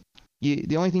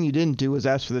 The only thing you didn't do was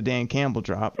ask for the Dan Campbell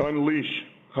drop. Unleash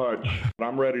Hutch.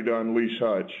 I'm ready to unleash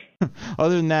Hutch.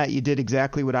 Other than that, you did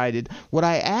exactly what I did. What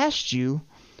I asked you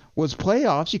was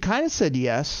playoffs. You kind of said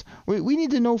yes. We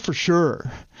need to know for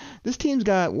sure. This team's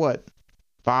got,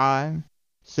 5,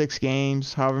 6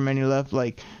 games, however many left.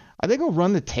 Are they going to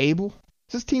run the table?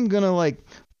 Is this team going to,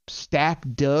 stack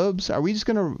dubs? Are we just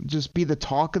going to just be the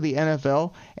talk of the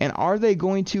NFL? And are they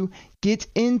going to get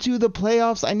into the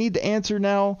playoffs? I need the answer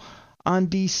now on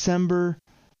December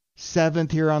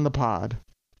 7th here on the pod.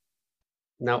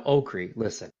 Now, Okrie,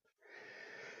 listen.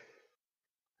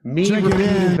 Me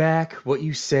repeating back what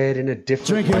you said in a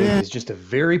different way is just a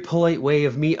very polite way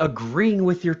of me agreeing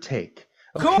with your take.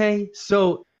 Okay?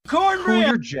 So, cool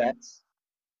your jets.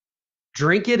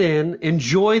 Drink it in.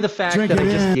 Enjoy the fact that I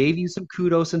just gave you some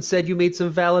kudos and said you made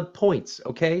some valid points,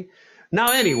 okay?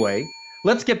 Now, anyway,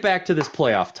 let's get back to this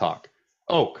playoff talk.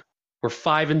 Oak, we're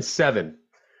 5-7.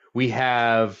 We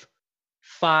have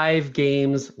 5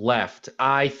 games left.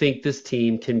 I think this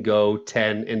team can go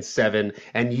 10-7.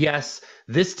 And yes,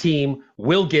 this team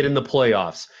will get in the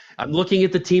playoffs. I'm looking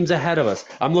at the teams ahead of us.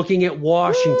 I'm looking at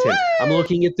Washington. I'm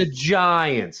looking at the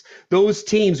Giants. Those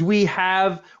teams we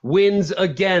have wins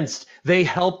against. They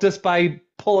helped us by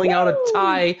pulling out a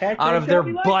tie out of their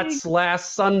butts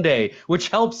last Sunday, which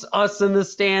helps us in the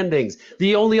standings.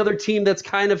 The only other team that's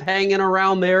kind of hanging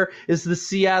around there is the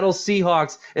Seattle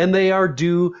Seahawks, and they are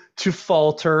due to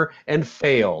falter and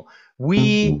fail.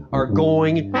 We are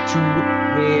going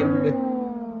to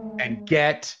win and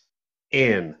get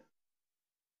in.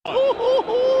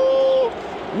 Woo!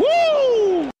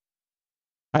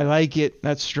 I like it.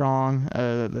 That's strong.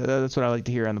 That's what I like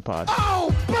to hear on the pod.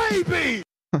 Oh, baby!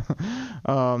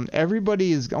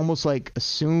 Everybody is almost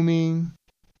assuming,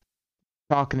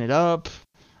 talking it up.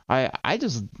 I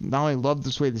just not only love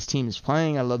this way this team is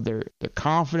playing, I love their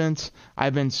confidence.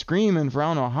 I've been screaming for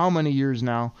I don't know how many years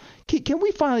now. Can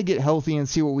we finally get healthy and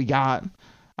see what we got?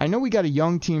 I know we got a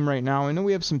young team right now. I know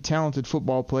we have some talented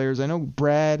football players. I know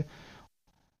Brad,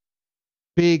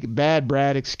 Big Bad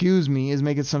Brad, is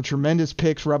making some tremendous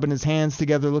picks, rubbing his hands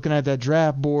together, looking at that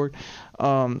draft board.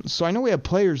 So I know we have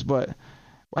players, but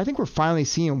I think we're finally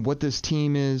seeing what this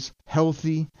team is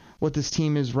healthy, what this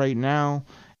team is right now.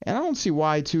 And I don't see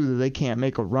why, too, that they can't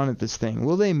make a run at this thing.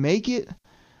 Will they make it?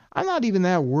 I'm not even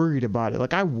that worried about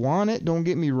it. I want it, don't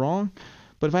get me wrong.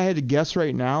 But if I had to guess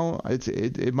right now,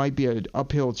 it might be an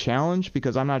uphill challenge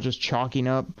because I'm not just chalking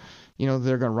up, they're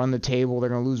going to run the table, they're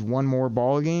going to lose one more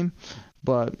ball game.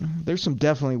 but there's some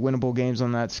definitely winnable games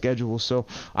on that schedule. So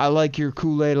I like your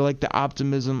Kool-Aid. I like the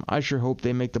optimism. I sure hope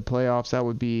they make the playoffs. That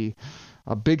would be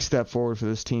a big step forward for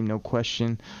this team, no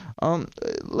question.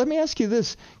 Let me ask you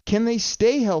this. Can they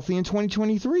stay healthy in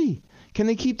 2023? Can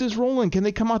they keep this rolling? Can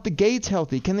they come out the gates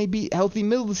healthy? Can they be healthy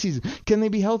middle of the season? Can they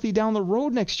be healthy down the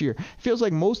road next year? It feels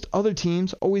like most other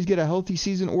teams always get a healthy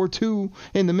season or two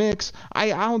in the mix. I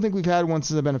don't think we've had one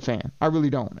since I've been a fan. I really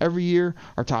don't. Every year,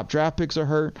 our top draft picks are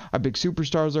hurt. Our big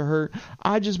superstars are hurt.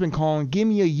 I've just been calling, give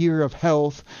me a year of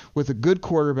health with a good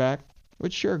quarterback,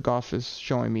 which Jared Goff is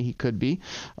showing me he could be,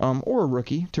 or a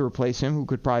rookie to replace him who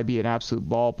could probably be an absolute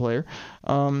ball player,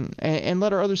 and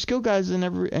let our other skill guys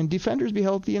and defenders be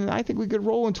healthy, and I think we could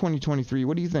roll in 2023.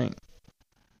 What do you think?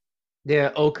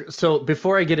 Yeah, okay. So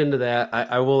before I get into that,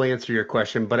 I will answer your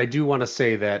question, but I do want to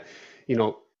say that,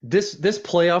 this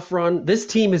playoff run, this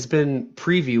team has been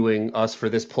previewing us for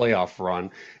this playoff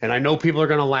run, and I know people are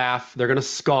going to laugh, they're going to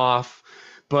scoff,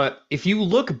 but if you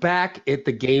look back at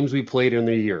the games we played in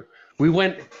the year, we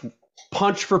went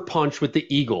punch for punch with the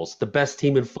Eagles, the best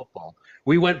team in football.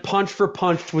 We went punch for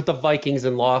punch with the Vikings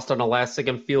and lost on a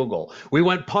last-second field goal. We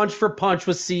went punch for punch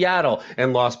with Seattle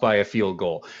and lost by a field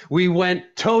goal. We went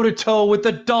toe-to-toe with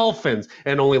the Dolphins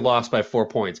and only lost by 4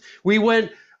 points. We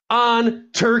went on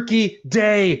Turkey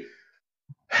Day,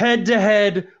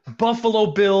 head-to-head, Buffalo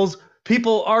Bills,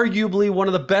 people arguably one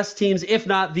of the best teams, if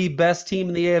not the best team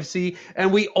in the AFC,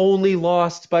 and we only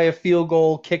lost by a field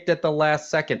goal kicked at the last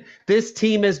second. This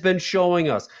team has been showing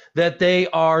us that they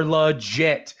are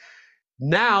legit.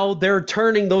 Now they're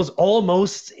turning those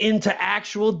almost into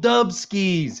actual dub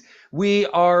skis. We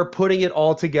are putting it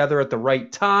all together at the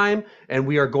right time, and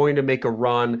we are going to make a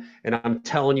run, and I'm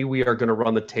telling you, we are going to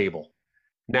run the table.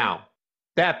 Now,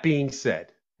 that being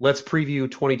said, let's preview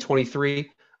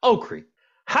 2023. Oak Creek.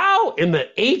 How in the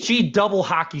HE double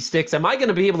hockey sticks am I going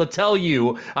to be able to tell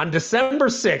you on December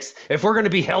 6th if we're going to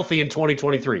be healthy in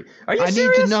 2023? Are you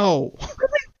serious? Need to know.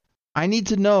 I need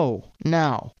to know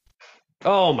now.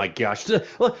 Oh, my gosh.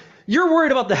 You're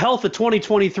worried about the health of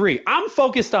 2023. I'm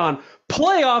focused on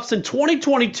playoffs in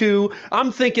 2022.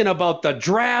 I'm thinking about the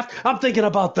draft. I'm thinking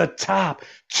about the top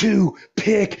 2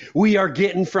 pick we are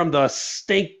getting from the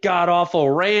stink god-awful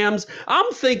Rams. I'm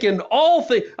thinking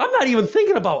I'm not even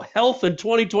thinking about health in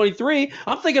 2023.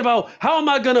 I'm thinking about how am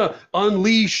I going to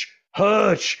unleash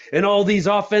Hutch and all these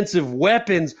offensive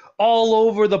weapons all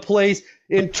over the place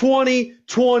in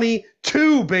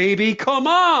 2022, baby. Come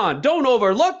on. Don't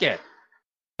overlook it.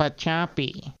 But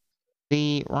Choppy,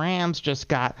 the Rams just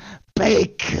got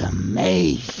Baker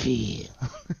Mayfield.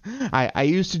 I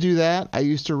used to do that. I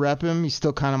used to rep him. He's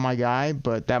still kind of my guy,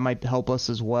 but that might help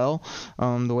us as well,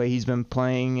 the way he's been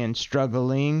playing and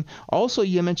struggling. Also,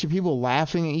 you mentioned people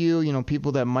laughing at you,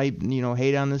 people that might,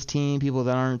 hate on this team, people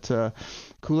that aren't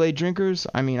Kool-Aid drinkers.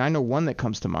 I mean, I know one that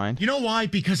comes to mind. You know why?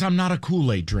 Because I'm not a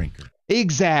Kool-Aid drinker.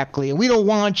 Exactly. And we don't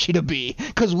want you to be,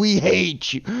 because we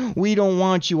hate you. We don't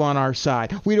want you on our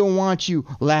side. We don't want you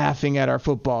laughing at our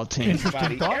football team.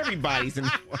 Everybody's in.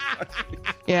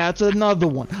 Yeah, it's another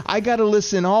one. I got to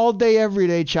listen all day, every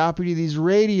day, Choppy, to these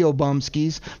radio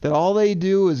bumskis that all they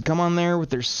do is come on there with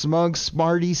their smug,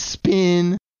 smarty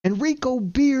spin. And Rico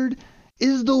Beard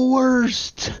is the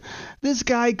worst. This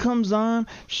guy comes on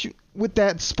with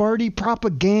that Sparty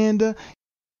propaganda.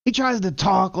 He tries to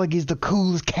talk like he's the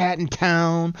coolest cat in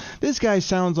town. This guy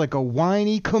sounds like a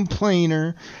whiny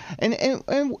complainer. And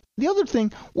the other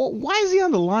thing, well, why is he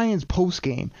on the Lions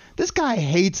postgame? This guy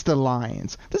hates the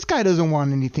Lions. This guy doesn't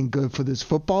want anything good for this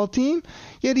football team.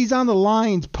 Yet he's on the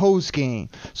Lions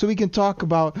postgame so he can talk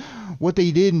about what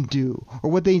they didn't do or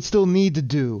what they still need to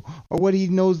do or what he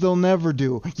knows they'll never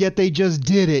do. Yet they just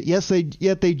did it.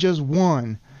 Yet they just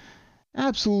won.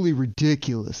 Absolutely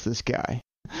ridiculous, this guy.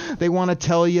 They want to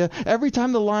tell you every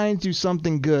time the Lions do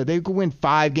something good, they could win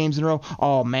 5 games in a row.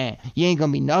 Oh, man, you ain't going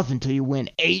to be nothing till you win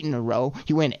 8 in a row.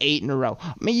 You win 8 in a row.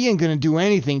 I mean, you ain't going to do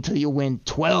anything till you win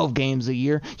 12 games a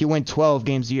year. You win 12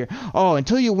 games a year. Oh,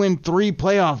 until you win 3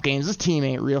 playoff games. This team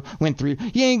ain't real. Win 3.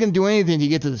 You ain't going to do anything till you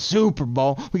get to the Super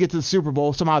Bowl. We get to the Super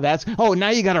Bowl. Somehow that's, oh, now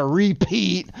you got to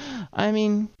repeat. I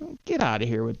mean, get out of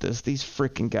here with this. These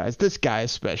freaking guys. This guy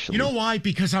especially. You know why?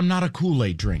 Because I'm not a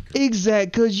Kool-Aid drinker. Exactly,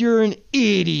 because you're an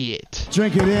idiot.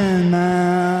 Drink it in,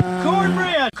 man.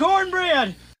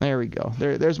 Cornbread. There we go.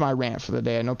 There's my rant for the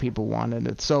day. I know people wanted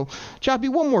it. So, Choppy,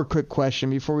 one more quick question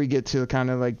before we get to kind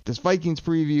of like this Vikings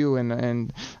preview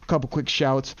and a couple quick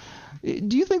shouts.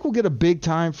 Do you think we'll get a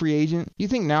big-time free agent? You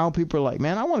think now people are like,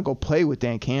 man, I want to go play with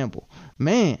Dan Campbell.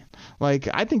 Man, like,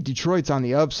 I think Detroit's on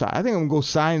the upside. I think I'm going to go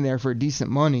sign there for decent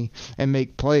money and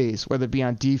make plays, whether it be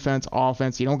on defense,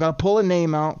 offense. You don't got to pull a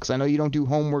name out because I know you don't do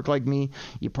homework like me.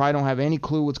 You probably don't have any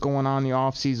clue what's going on in the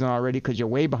offseason already because you're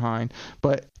way behind.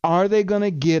 But are they going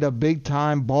to get a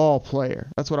big-time ball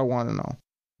player? That's what I want to know.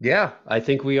 Yeah, I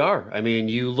think we are. I mean,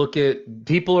 you look at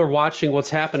people are watching what's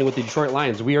happening with the Detroit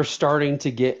Lions. We are starting to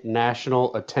get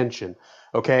national attention.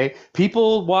 Okay,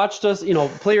 people watched us. You know,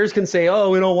 players can say,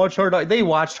 "Oh, we don't watch Hard Knocks." They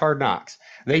watched Hard Knocks.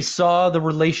 They saw the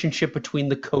relationship between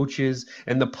the coaches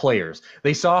and the players.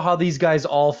 They saw how these guys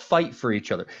all fight for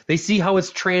each other. They see how it's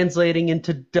translating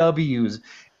into W's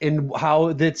and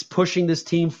how that's pushing this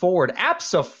team forward.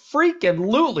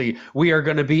 Abso-freaking-lutely, we are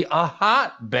going to be a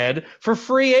hotbed for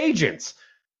free agents.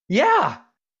 Yeah,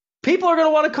 people are going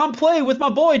to want to come play with my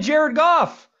boy Jared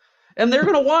Goff, and they're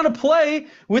going to want to play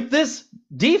with this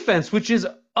defense, which is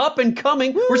up and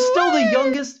coming. We're still the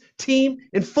youngest team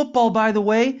in football, by the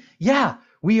way. Yeah,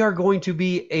 we are going to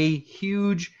be a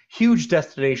huge, huge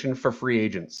destination for free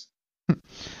agents.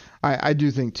 I do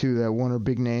think, too, that one of the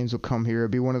big names will come here.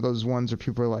 It'll be one of those ones where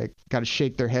people are like, got to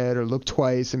shake their head or look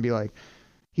twice and be like,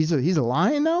 He's a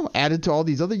Lion now, added to all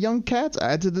these other young cats,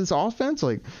 added to this offense.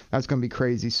 Like, that's going to be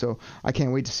crazy. So I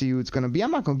can't wait to see who it's going to be.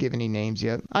 I'm not going to give any names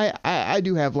yet. I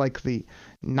do have like the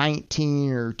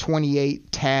 19 or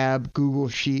 28 tab Google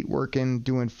sheet working,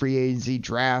 doing free agency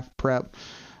draft prep.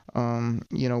 But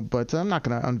I'm not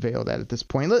going to unveil that at this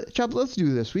point. Let's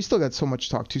do this. We still got so much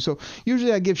to talk to. So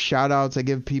usually I give shout outs. I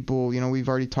give people, we've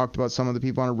already talked about some of the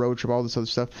people on a road trip, all this other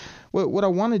stuff. What I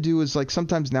want to do is, like,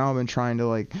 sometimes now I've been trying to,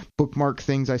 like, bookmark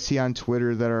things I see on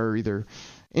Twitter that are either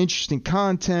interesting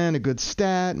content, a good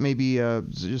stat, maybe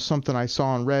just something I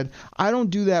saw and read. I don't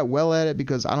do that well at it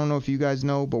because I don't know if you guys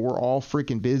know, but we're all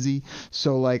freaking busy.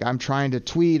 So, like, I'm trying to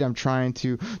tweet, I'm trying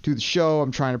to do the show,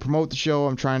 I'm trying to promote the show,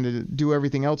 I'm trying to do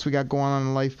everything else we got going on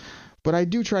in life. But I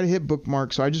do try to hit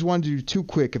bookmarks, so I just wanted to do two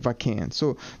quick if I can.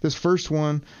 So this first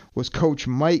one was Coach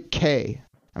Mike K.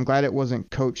 I'm glad it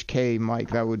wasn't Coach K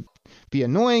Mike. That would be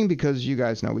annoying because you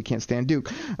guys know we can't stand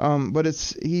Duke. But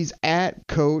he's at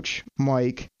Coach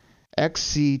Mike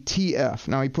XCTF.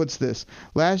 Now he puts this: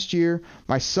 last year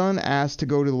my son asked to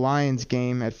go to the Lions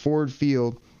game at Ford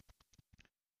Field,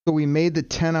 so we made the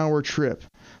 10-hour trip.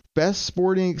 Best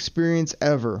sporting experience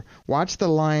ever. Watch the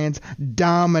Lions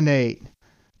dominate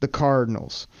the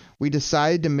Cardinals. We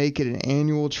decided to make it an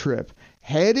annual trip,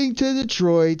 heading to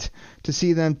Detroit to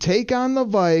see them take on the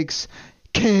Vikes.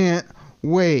 Can't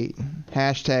wait.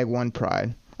 Hashtag one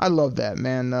pride. I love that,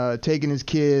 man. Taking his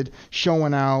kid,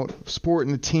 showing out,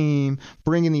 supporting the team,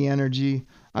 bringing the energy.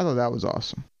 I thought that was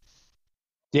awesome.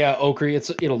 Yeah, Okrie,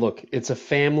 it's a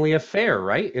family affair,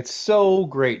 right? It's so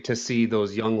great to see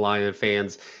those young Lion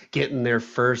fans getting their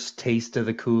first taste of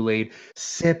the Kool-Aid,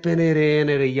 sipping it in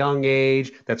at a young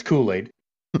age. That's Kool-Aid.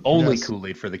 Only yes.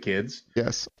 Kool-Aid for the kids.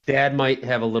 Yes. Dad might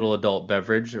have a little adult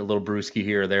beverage, a little brewski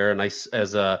here or there, a nice,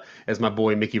 as my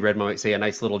boy Mickey Red might say, a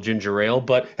nice little ginger ale.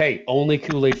 But hey, only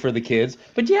Kool-Aid for the kids.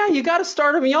 But yeah, you got to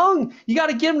start them young. You got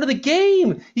to get them to the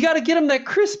game. You got to get them that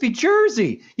crispy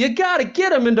jersey. You got to get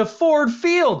them into Ford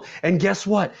Field. And guess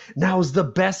what? Now's the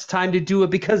best time to do it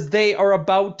because they are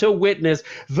about to witness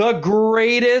the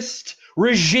greatest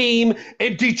regime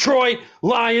in Detroit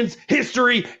Lions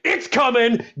history. It's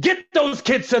coming. Get those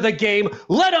kids to the game.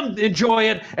 Let them enjoy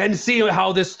it and see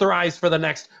how this thrives for the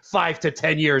next 5 to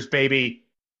 10 years, baby.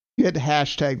 You had to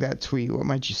hashtag that tweet. What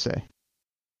might you say?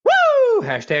 Woo!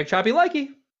 Hashtag choppy likey.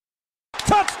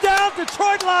 Touchdown,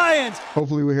 Detroit Lions!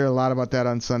 Hopefully we'll hear a lot about that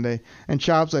on Sunday. And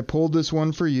Chops, I pulled this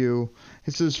one for you.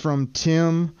 This is from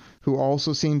Tim, who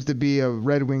also seems to be a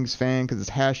Red Wings fan because it's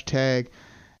hashtag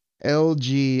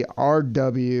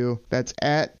LGRW. That's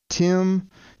at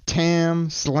Tim Tam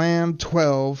Slam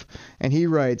 12, and he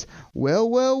writes, well,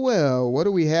 what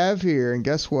do we have here? And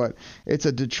guess what? It's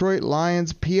a Detroit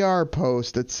Lions PR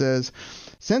post that says,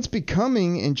 since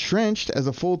becoming entrenched as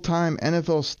a full-time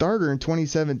NFL starter in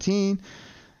 2017,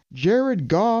 Jared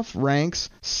Goff ranks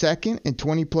second in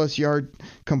 20-plus yard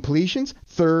completions,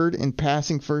 third in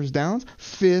passing first downs,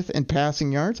 fifth in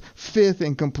passing yards, fifth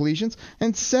in completions,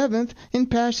 and seventh in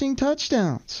passing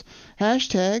touchdowns.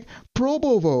 Hashtag Pro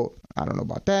Bowl vote. I don't know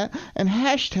about that. And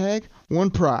hashtag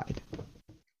one pride.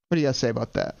 What do you guys say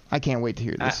about that? I can't wait to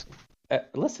hear this.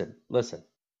 Listen.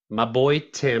 My boy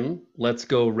Tim, let's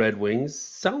go Red Wings,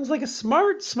 sounds like a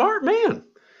smart man.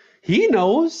 He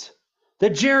knows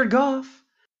that Jared Goff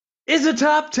is a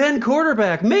top 10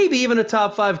 quarterback, maybe even a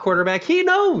top 5 quarterback. He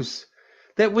knows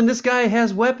that when this guy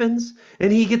has weapons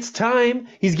and he gets time,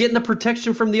 he's getting the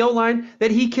protection from the O-line,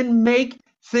 that he can make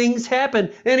things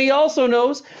happen. And he also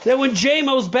knows that when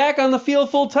J-Mo's back on the field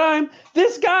full time,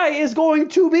 this guy is going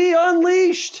to be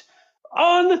unleashed,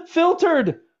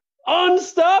 unfiltered,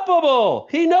 unstoppable.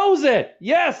 He knows it.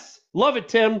 Yes. Love it,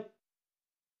 Tim.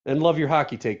 And love your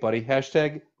hockey take, buddy.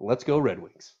 Hashtag let's go Red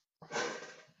Wings.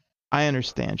 I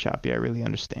understand, Choppy. I really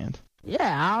understand.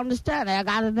 Yeah, I understand. I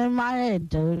got it in my head,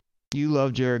 dude. You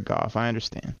love Jared Goff. I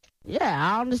understand.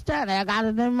 Yeah, I understand. I got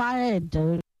it in my head,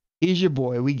 dude. He's your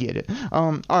boy. We get it.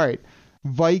 All right.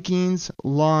 Vikings,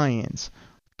 Lions.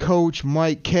 Coach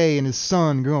Mike K and his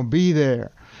son going to be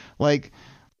there. Like,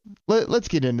 let's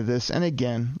get into this. And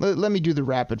again, let me do the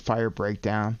rapid fire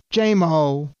breakdown.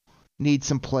 J-Mo needs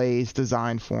some plays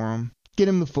designed for him. Get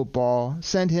him the football.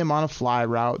 Send him on a fly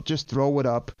route. Just throw it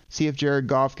up. See if Jared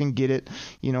Goff can get it,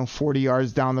 40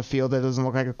 yards down the field. That doesn't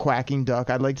look like a quacking duck.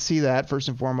 I'd like to see that, first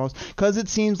and foremost, because it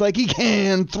seems like he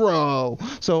can throw.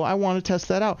 So I want to test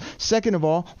that out. Second of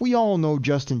all, we all know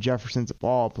Justin Jefferson's a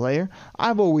ball player.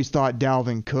 I've always thought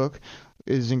Dalvin Cook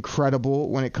is incredible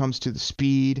when it comes to the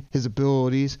speed, his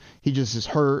abilities. He just is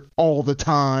hurt all the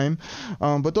time.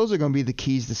 But those are going to be the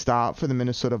keys to stop for the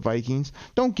Minnesota Vikings.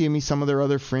 Don't give me some of their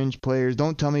other fringe players.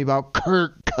 Don't tell me about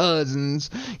Kirk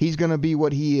Cousins. He's going to be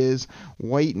what he is.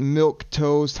 White milk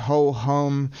toast,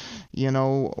 ho-hum,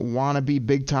 wannabe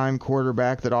big-time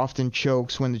quarterback that often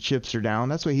chokes when the chips are down.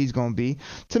 That's what he's going to be.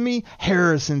 To me,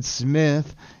 Harrison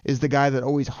Smith is the guy that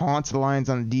always haunts the Lions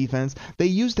on the defense. They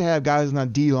used to have guys on the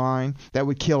D-line that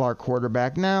would kill our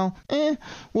quarterback. Now,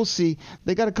 we'll see.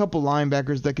 They got a couple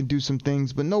linebackers that can do some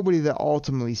things, but nobody that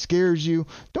ultimately scares you.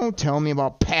 Don't tell me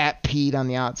about Pat Pete on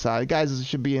the outside. Guys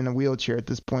should be in a wheelchair at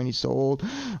this point. He's so old.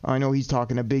 I know he's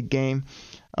talking a big game.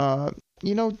 Those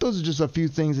are just a few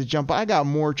things that jump. I got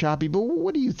more, Choppy, but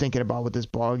what are you thinking about with this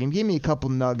ball game? Give me a couple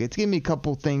nuggets. Give me a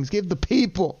couple things. Give the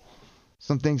people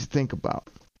some things to think about.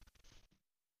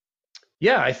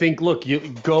 Yeah, I think, look, you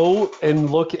go and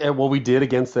look at what we did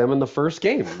against them in the first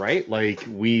game, right? Like,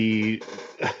 we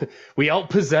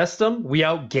outpossessed them, we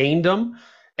outgained them,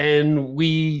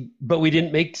 but we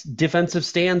didn't make defensive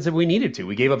stands that we needed to.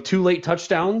 We gave up 2 late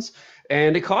touchdowns,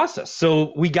 and it cost us.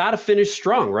 So we got to finish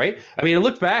strong, right? I mean, I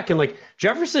looked back, and,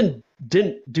 Jefferson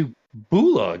didn't do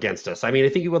Bula against us. I mean, I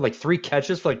think he had 3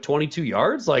 catches for 22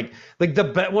 yards, one of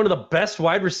the best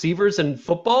wide receivers in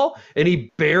football, and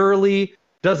he barely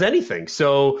does anything.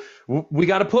 So we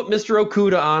got to put Mr.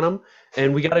 Okudah on him,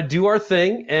 and we got to do our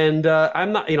thing. And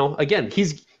I'm not, again,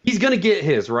 he's going to get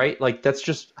his, right? That's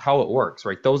just how it works,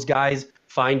 right? Those guys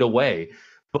find a way.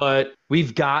 But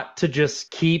we've got to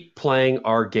just keep playing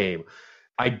our game.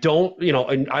 I don't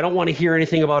want to hear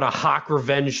anything about a Hawk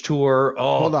revenge tour.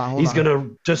 Oh, hold on. He's going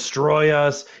to destroy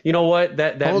us. You know what?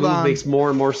 That move makes more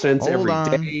and more sense every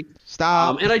day.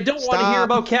 Stop. And I don't want to hear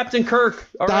about Captain Kirk.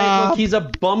 All right, look, he's a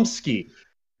bumski.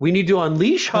 We need to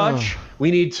unleash Hutch. We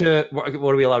need to, what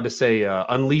are we allowed to say?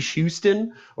 Unleash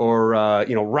Houston or,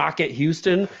 Rocket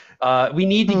Houston. We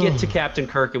need to get to Captain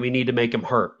Kirk, and we need to make him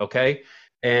hurt, okay?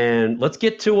 And let's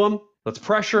get to him. Let's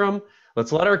pressure him.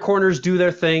 Let's let our corners do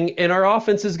their thing, and our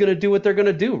offense is going to do what they're going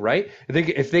to do, right?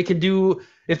 If they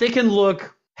can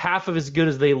look half of as good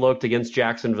as they looked against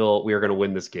Jacksonville, we are going to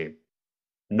win this game.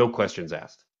 No questions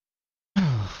asked.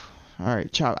 All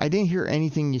right, Chop, I didn't hear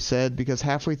anything you said because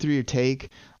halfway through your take,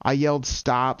 I yelled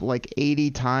stop 80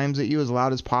 times at you as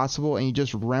loud as possible, and you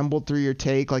just rambled through your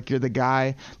take like you're the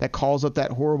guy that calls up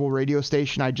that horrible radio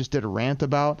station I just did a rant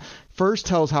about. First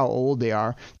tells how old they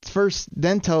are.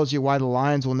 Then tells you why the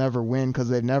Lions will never win because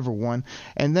they've never won.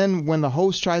 And then when the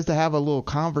host tries to have a little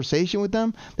conversation with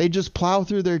them, they just plow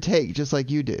through their take just like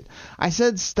you did. I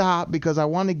said stop because I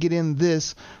want to get in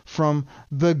this from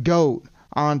the GOAT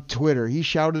on Twitter. He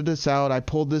shouted us out. I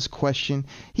pulled this question.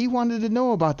 He wanted to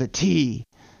know about the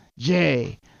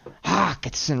T.J.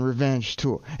 Hockenson revenge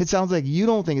tour. It sounds like you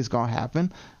don't think it's going to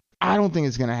happen. I don't think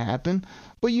it's going to happen.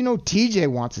 But TJ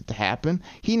wants it to happen.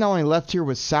 He not only left here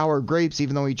with sour grapes,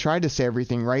 even though he tried to say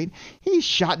everything right, he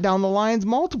shot down the Lions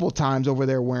multiple times over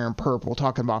there wearing purple,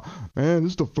 talking about, man,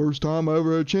 this is the first time I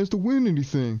ever had a chance to win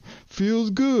anything. Feels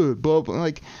good. But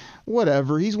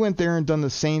whatever. He's went there and done the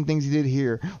same things he did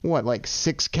here.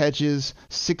 6 catches,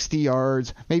 60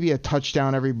 yards, maybe a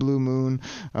touchdown every blue moon.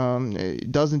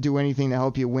 It doesn't do anything to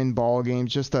help you win ball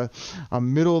games. Just a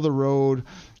middle of the road,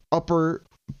 upper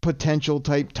potential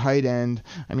type tight end.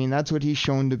 I mean, that's what he's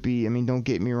shown to be. I mean, don't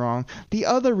get me wrong. The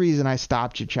other reason I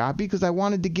stopped you, Chop, because I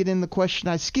wanted to get in the question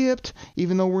I skipped,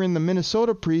 even though we're in the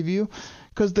Minnesota preview,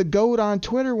 because the GOAT on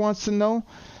Twitter wants to know,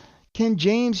 can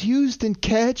James Houston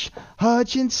catch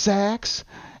Hutch and sacks?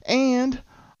 And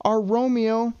are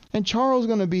Romeo and Charles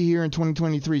going to be here in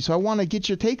 2023? So I want to get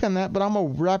your take on that, but I'm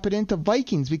going to wrap it into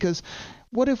Vikings because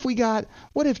What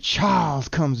if Charles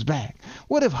comes back?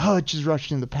 What if Hutch is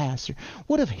rushing the passer?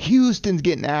 What if Houston's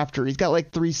getting after? He's got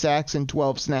like 3 sacks and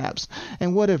 12 snaps.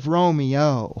 And what if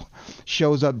Romeo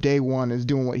shows up day one and is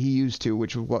doing what he used to,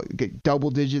 which was get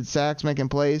double-digit sacks, making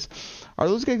plays? Are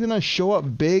those guys going to show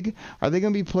up big? Are they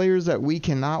going to be players that we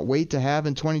cannot wait to have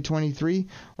in 2023?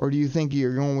 Or do you think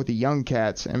you're going with the young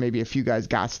cats and maybe a few guys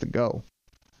gots to go?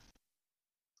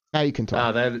 Now you can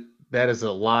talk. That is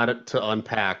a lot to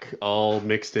unpack, all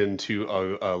mixed into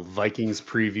a Vikings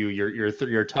preview.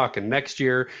 You're talking next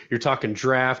year. You're talking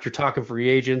draft. You're talking free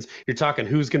agents. You're talking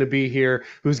who's going to be here,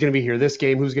 this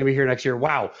game, who's going to be here next year.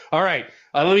 Wow. All right.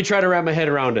 Let me try to wrap my head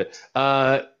around it.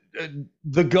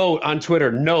 The GOAT on Twitter.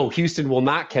 No, Houston will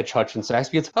not catch Hutch in sacks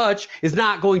because Hutch is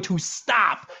not going to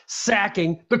stop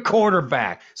sacking the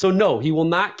quarterback. So no, he will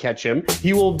not catch him.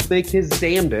 He will make his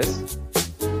damnedest.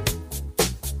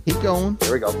 Keep going.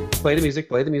 There we go. Play the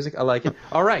music. I like it.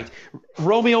 All right.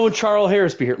 Romeo and Charles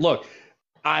Harris be here. Look,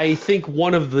 I think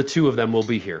one of the two of them will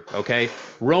be here, okay?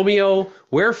 Romeo,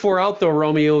 wherefore out though,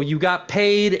 Romeo? You got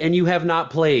paid and you have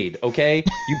not played, okay?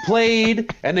 You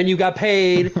played and then you got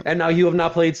paid and now you have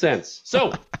not played since.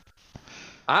 So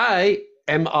I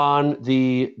am on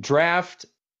the draft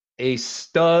a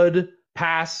stud,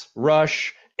 pass,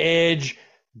 rush, edge,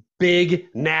 big,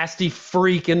 nasty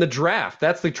freak in the draft.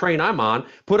 That's the train I'm on.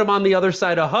 Put him on the other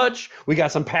side of Hutch. We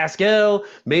got some Pascal.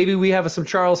 Maybe we have some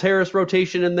Charles Harris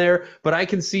rotation in there. But I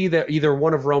can see that either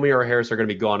one of Romeo or Harris are going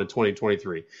to be gone in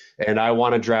 2023. And I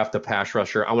want to draft a pass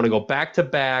rusher. I want to go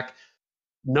back-to-back,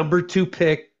 number 2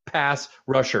 pick pass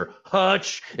rusher.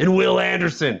 Hutch and Will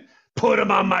Anderson. Put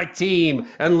him on my team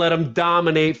and let him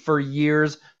dominate for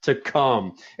years to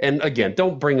come. And again,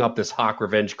 don't bring up this Hawk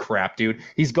revenge crap, dude.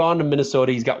 He's gone to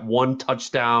Minnesota. He's got 1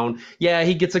 touchdown. Yeah,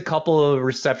 he gets a couple of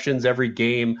receptions every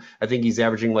game. I think he's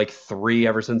averaging like 3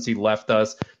 ever since he left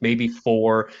us, maybe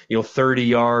 4, 30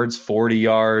 yards, 40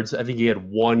 yards. I think he had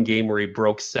 1 game where he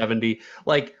broke 70.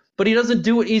 But he doesn't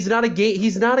do it. He's not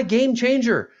a game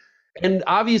changer. And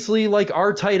obviously,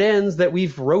 our tight ends that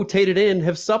we've rotated in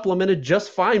have supplemented just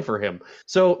fine for him.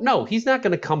 So, no, he's not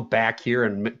going to come back here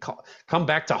and come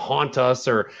back to haunt us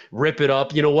or rip it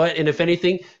up. You know what? And if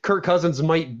anything, Kirk Cousins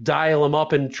might dial him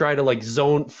up and try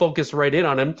to focus right in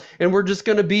on him. And we're just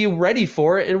going to be ready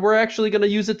for it. And we're actually going to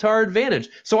use it to our advantage.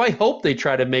 So I hope they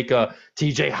try to make a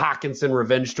TJ Hawkinson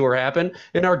revenge tour happen.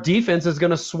 And our defense is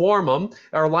going to swarm them.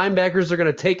 Our linebackers are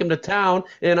going to take them to town.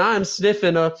 And I'm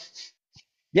sniffing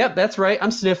Yep, that's right.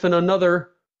 I'm sniffing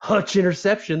another Hutch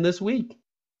interception this week.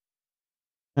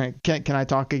 All right, can I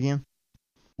talk again?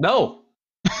 No.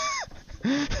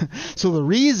 So the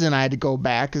reason I had to go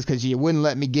back is because you wouldn't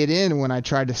let me get in when I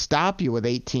tried to stop you with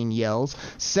 18 yells.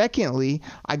 Secondly,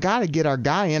 I got to get our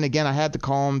guy in. Again, I had to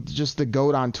call him just the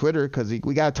GOAT on Twitter because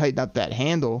we got to tighten up that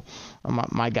handle.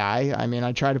 My guy. I mean,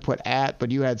 I tried to put @,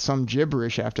 but you had some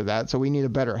gibberish after that, so we need a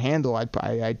better handle.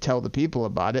 I tell the people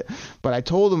about it. But I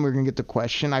told them we were going to get the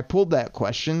question. I pulled that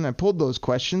question. I pulled those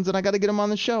questions, and I got to get them on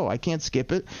the show. I can't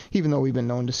skip it, even though we've been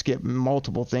known to skip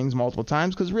multiple things multiple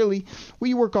times, because really,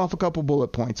 we work off a couple bullet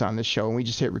points on this show, and we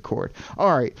just hit record.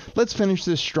 All right, let's finish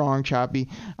this strong, Choppy.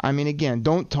 I mean, again,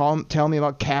 don't tell me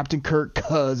about Captain Kirk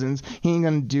Cousins. He ain't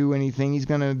going to do anything. He's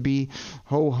going to be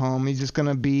ho-hum. He's just going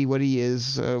to be what he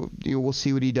is. We'll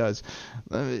see what he does.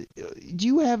 Do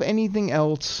you have anything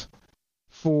else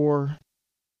for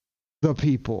the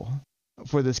people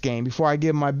for this game before I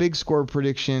give my big score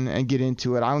prediction and get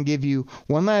into it? I'll give you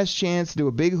one last chance to do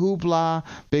a big hoopla,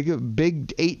 big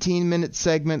 18-minute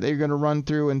segment that you're going to run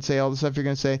through and say all the stuff you're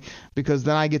going to say, because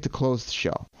then I get to close the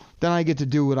show. Then I get to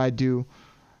do what I do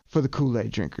for the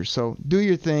Kool-Aid drinkers. So do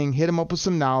your thing, hit them up with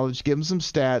some knowledge, give them some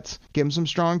stats, give them some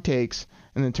strong takes,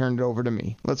 and then turn it over to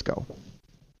me. Let's go.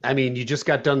 I mean, you just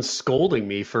got done scolding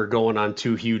me for going on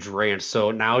 2 huge rants. So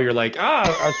now you're like,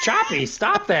 Choppy,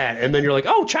 stop that. And then you're like,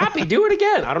 Choppy, do it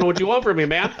again. I don't know what you want from me,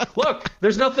 man. Look,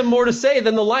 there's nothing more to say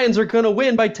than the Lions are going to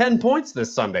win by 10 points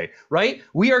this Sunday, right?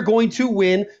 We are going to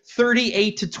win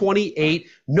 38-28.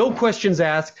 No questions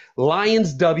asked.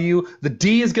 Lions W. The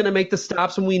D is going to make the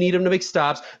stops when we need them to make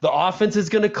stops. The offense is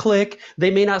going to click.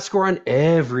 They may not score on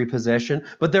every possession,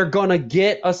 but they're going to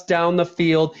get us down the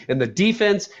field. And the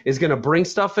defense is going to bring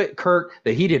stuff at Kirk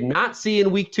that he did not see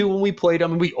in week 2 when we played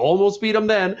him, and we almost beat him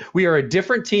then. We are a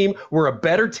different team. We're a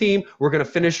better team. We're going to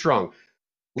finish strong.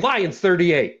 Lions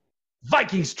 38.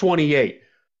 Vikings 28.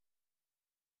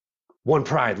 One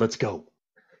pride. Let's go.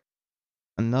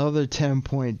 Another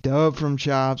 10-point dub from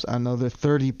Chops. Another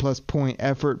 30-plus point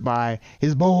effort by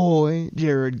his boy,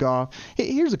 Jared Goff.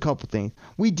 Here's a couple things.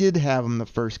 We did have him the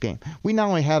first game. We not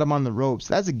only had him on the ropes.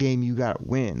 That's a game you got to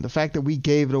win. The fact that we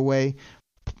gave it away,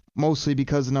 mostly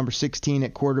because of number 16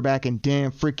 at quarterback and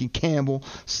Dan freaking Campbell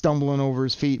stumbling over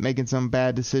his feet, making some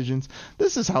bad decisions.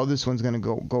 This is how this one's going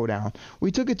to go down.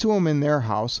 We took it to them in their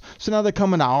house, so now they're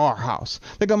coming to our house.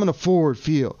 They're coming to Ford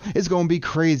Field. It's going to be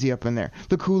crazy up in there.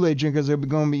 The Kool-Aid drinkers are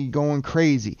going to be going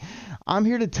crazy. I'm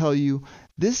here to tell you,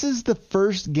 this is the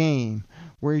first game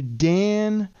where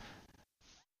Dan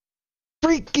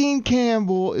freaking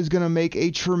Campbell is going to make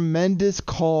a tremendous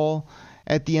call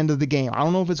at the end of the game. I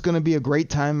don't know if it's going to be a great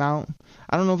timeout.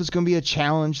 I don't know if it's going to be a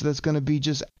challenge that's going to be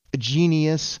just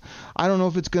genius. I don't know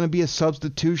if it's going to be a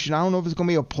substitution. I don't know if it's going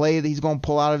to be a play that he's going to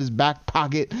pull out of his back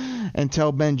pocket and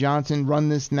tell Ben Johnson, run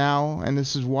this now, and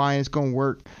this is why it's going to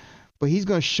work. But he's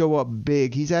going to show up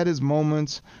big. He's had his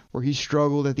moments where he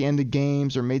struggled at the end of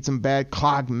games or made some bad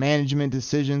clock management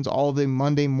decisions. All the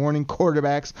Monday morning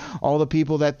quarterbacks, all the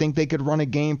people that think they could run a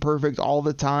game perfect all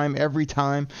the time, every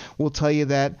time, will tell you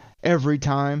that every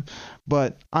time.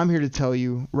 But I'm here to tell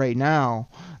you right now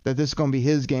that this is going to be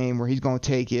his game where he's going to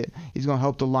take it. He's going to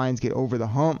help the Lions get over the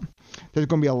hump. There's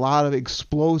going to be a lot of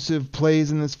explosive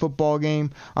plays in this football game.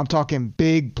 I'm talking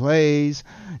big plays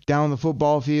down the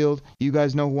football field. You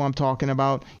guys know who I'm talking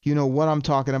about. You know what I'm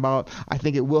talking about. I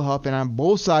think it will happen on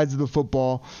both sides of the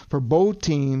football for both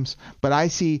teams. But I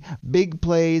see big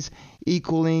plays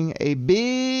equaling a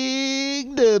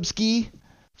big dubski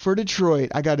for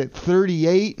Detroit. I got it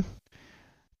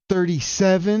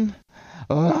 38-37.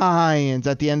 Lions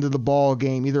at the end of the ball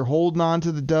game, either holding on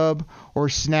to the dub or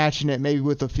snatching it, maybe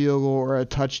with a field goal or a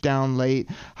touchdown late.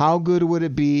 How good would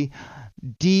it be?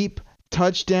 Deep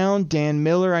touchdown, Dan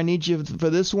Miller, I need you for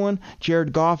this one.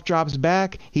 Jared Goff drops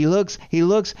back. He looks,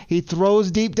 he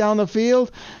throws deep down the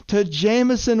field to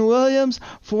Jameson Williams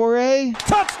for a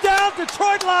touchdown,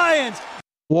 Detroit Lions!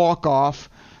 Walk off.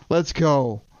 Let's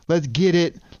go. Let's get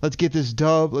it. Let's get this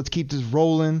dub. Let's keep this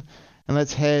rolling. And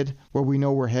let's head where we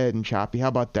know we're heading, Choppy. How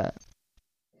about that?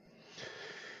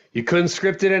 You couldn't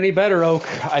script it any better, Oak.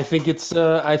 I think it's.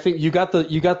 I think you got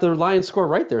the Lions score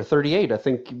right there, 38. I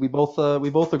think we both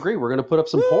agree we're going to put up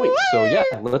some points. So yeah,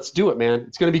 let's do it, man.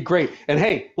 It's going to be great. And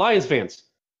hey, Lions fans,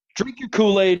 drink your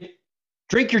Kool-Aid,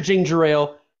 drink your ginger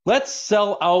ale. Let's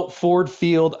sell out Ford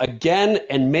Field again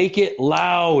and make it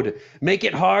loud. Make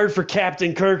it hard for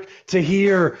Captain Kirk to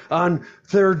hear on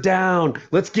third down.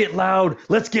 Let's get loud.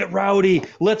 Let's get rowdy.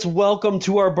 Let's welcome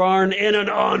to our barn in an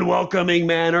unwelcoming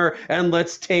manner. And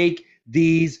let's take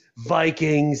these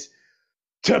Vikings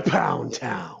to Pound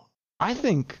Town. I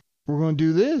think we're going to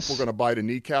do this. We're going to bite a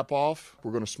kneecap off.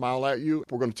 We're going to smile at you.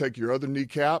 We're going to take your other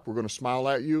kneecap. We're going to smile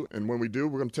at you. And when we do,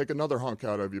 we're going to take another hunk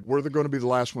out of you. We're going to be the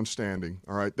last one standing.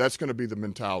 All right? That's going to be the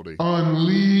mentality.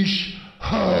 Unleash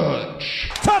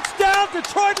Hutch. Touchdown,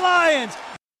 Detroit Lions!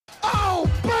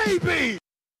 Oh, baby!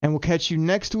 And we'll catch you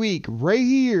next week right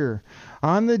here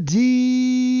on the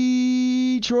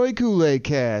Detroit Kool-Aid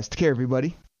Cast. Take care,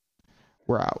 everybody.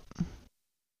 We're out.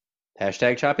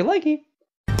 Hashtag Choppy Likey.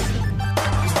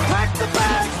 Pack the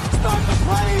bags, start the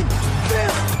plane.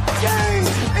 This game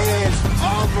is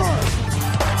over.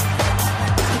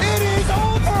 It is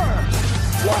over.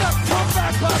 What a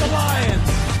comeback by the Lions!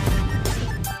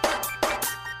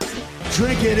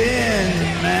 Drink it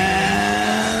in, man.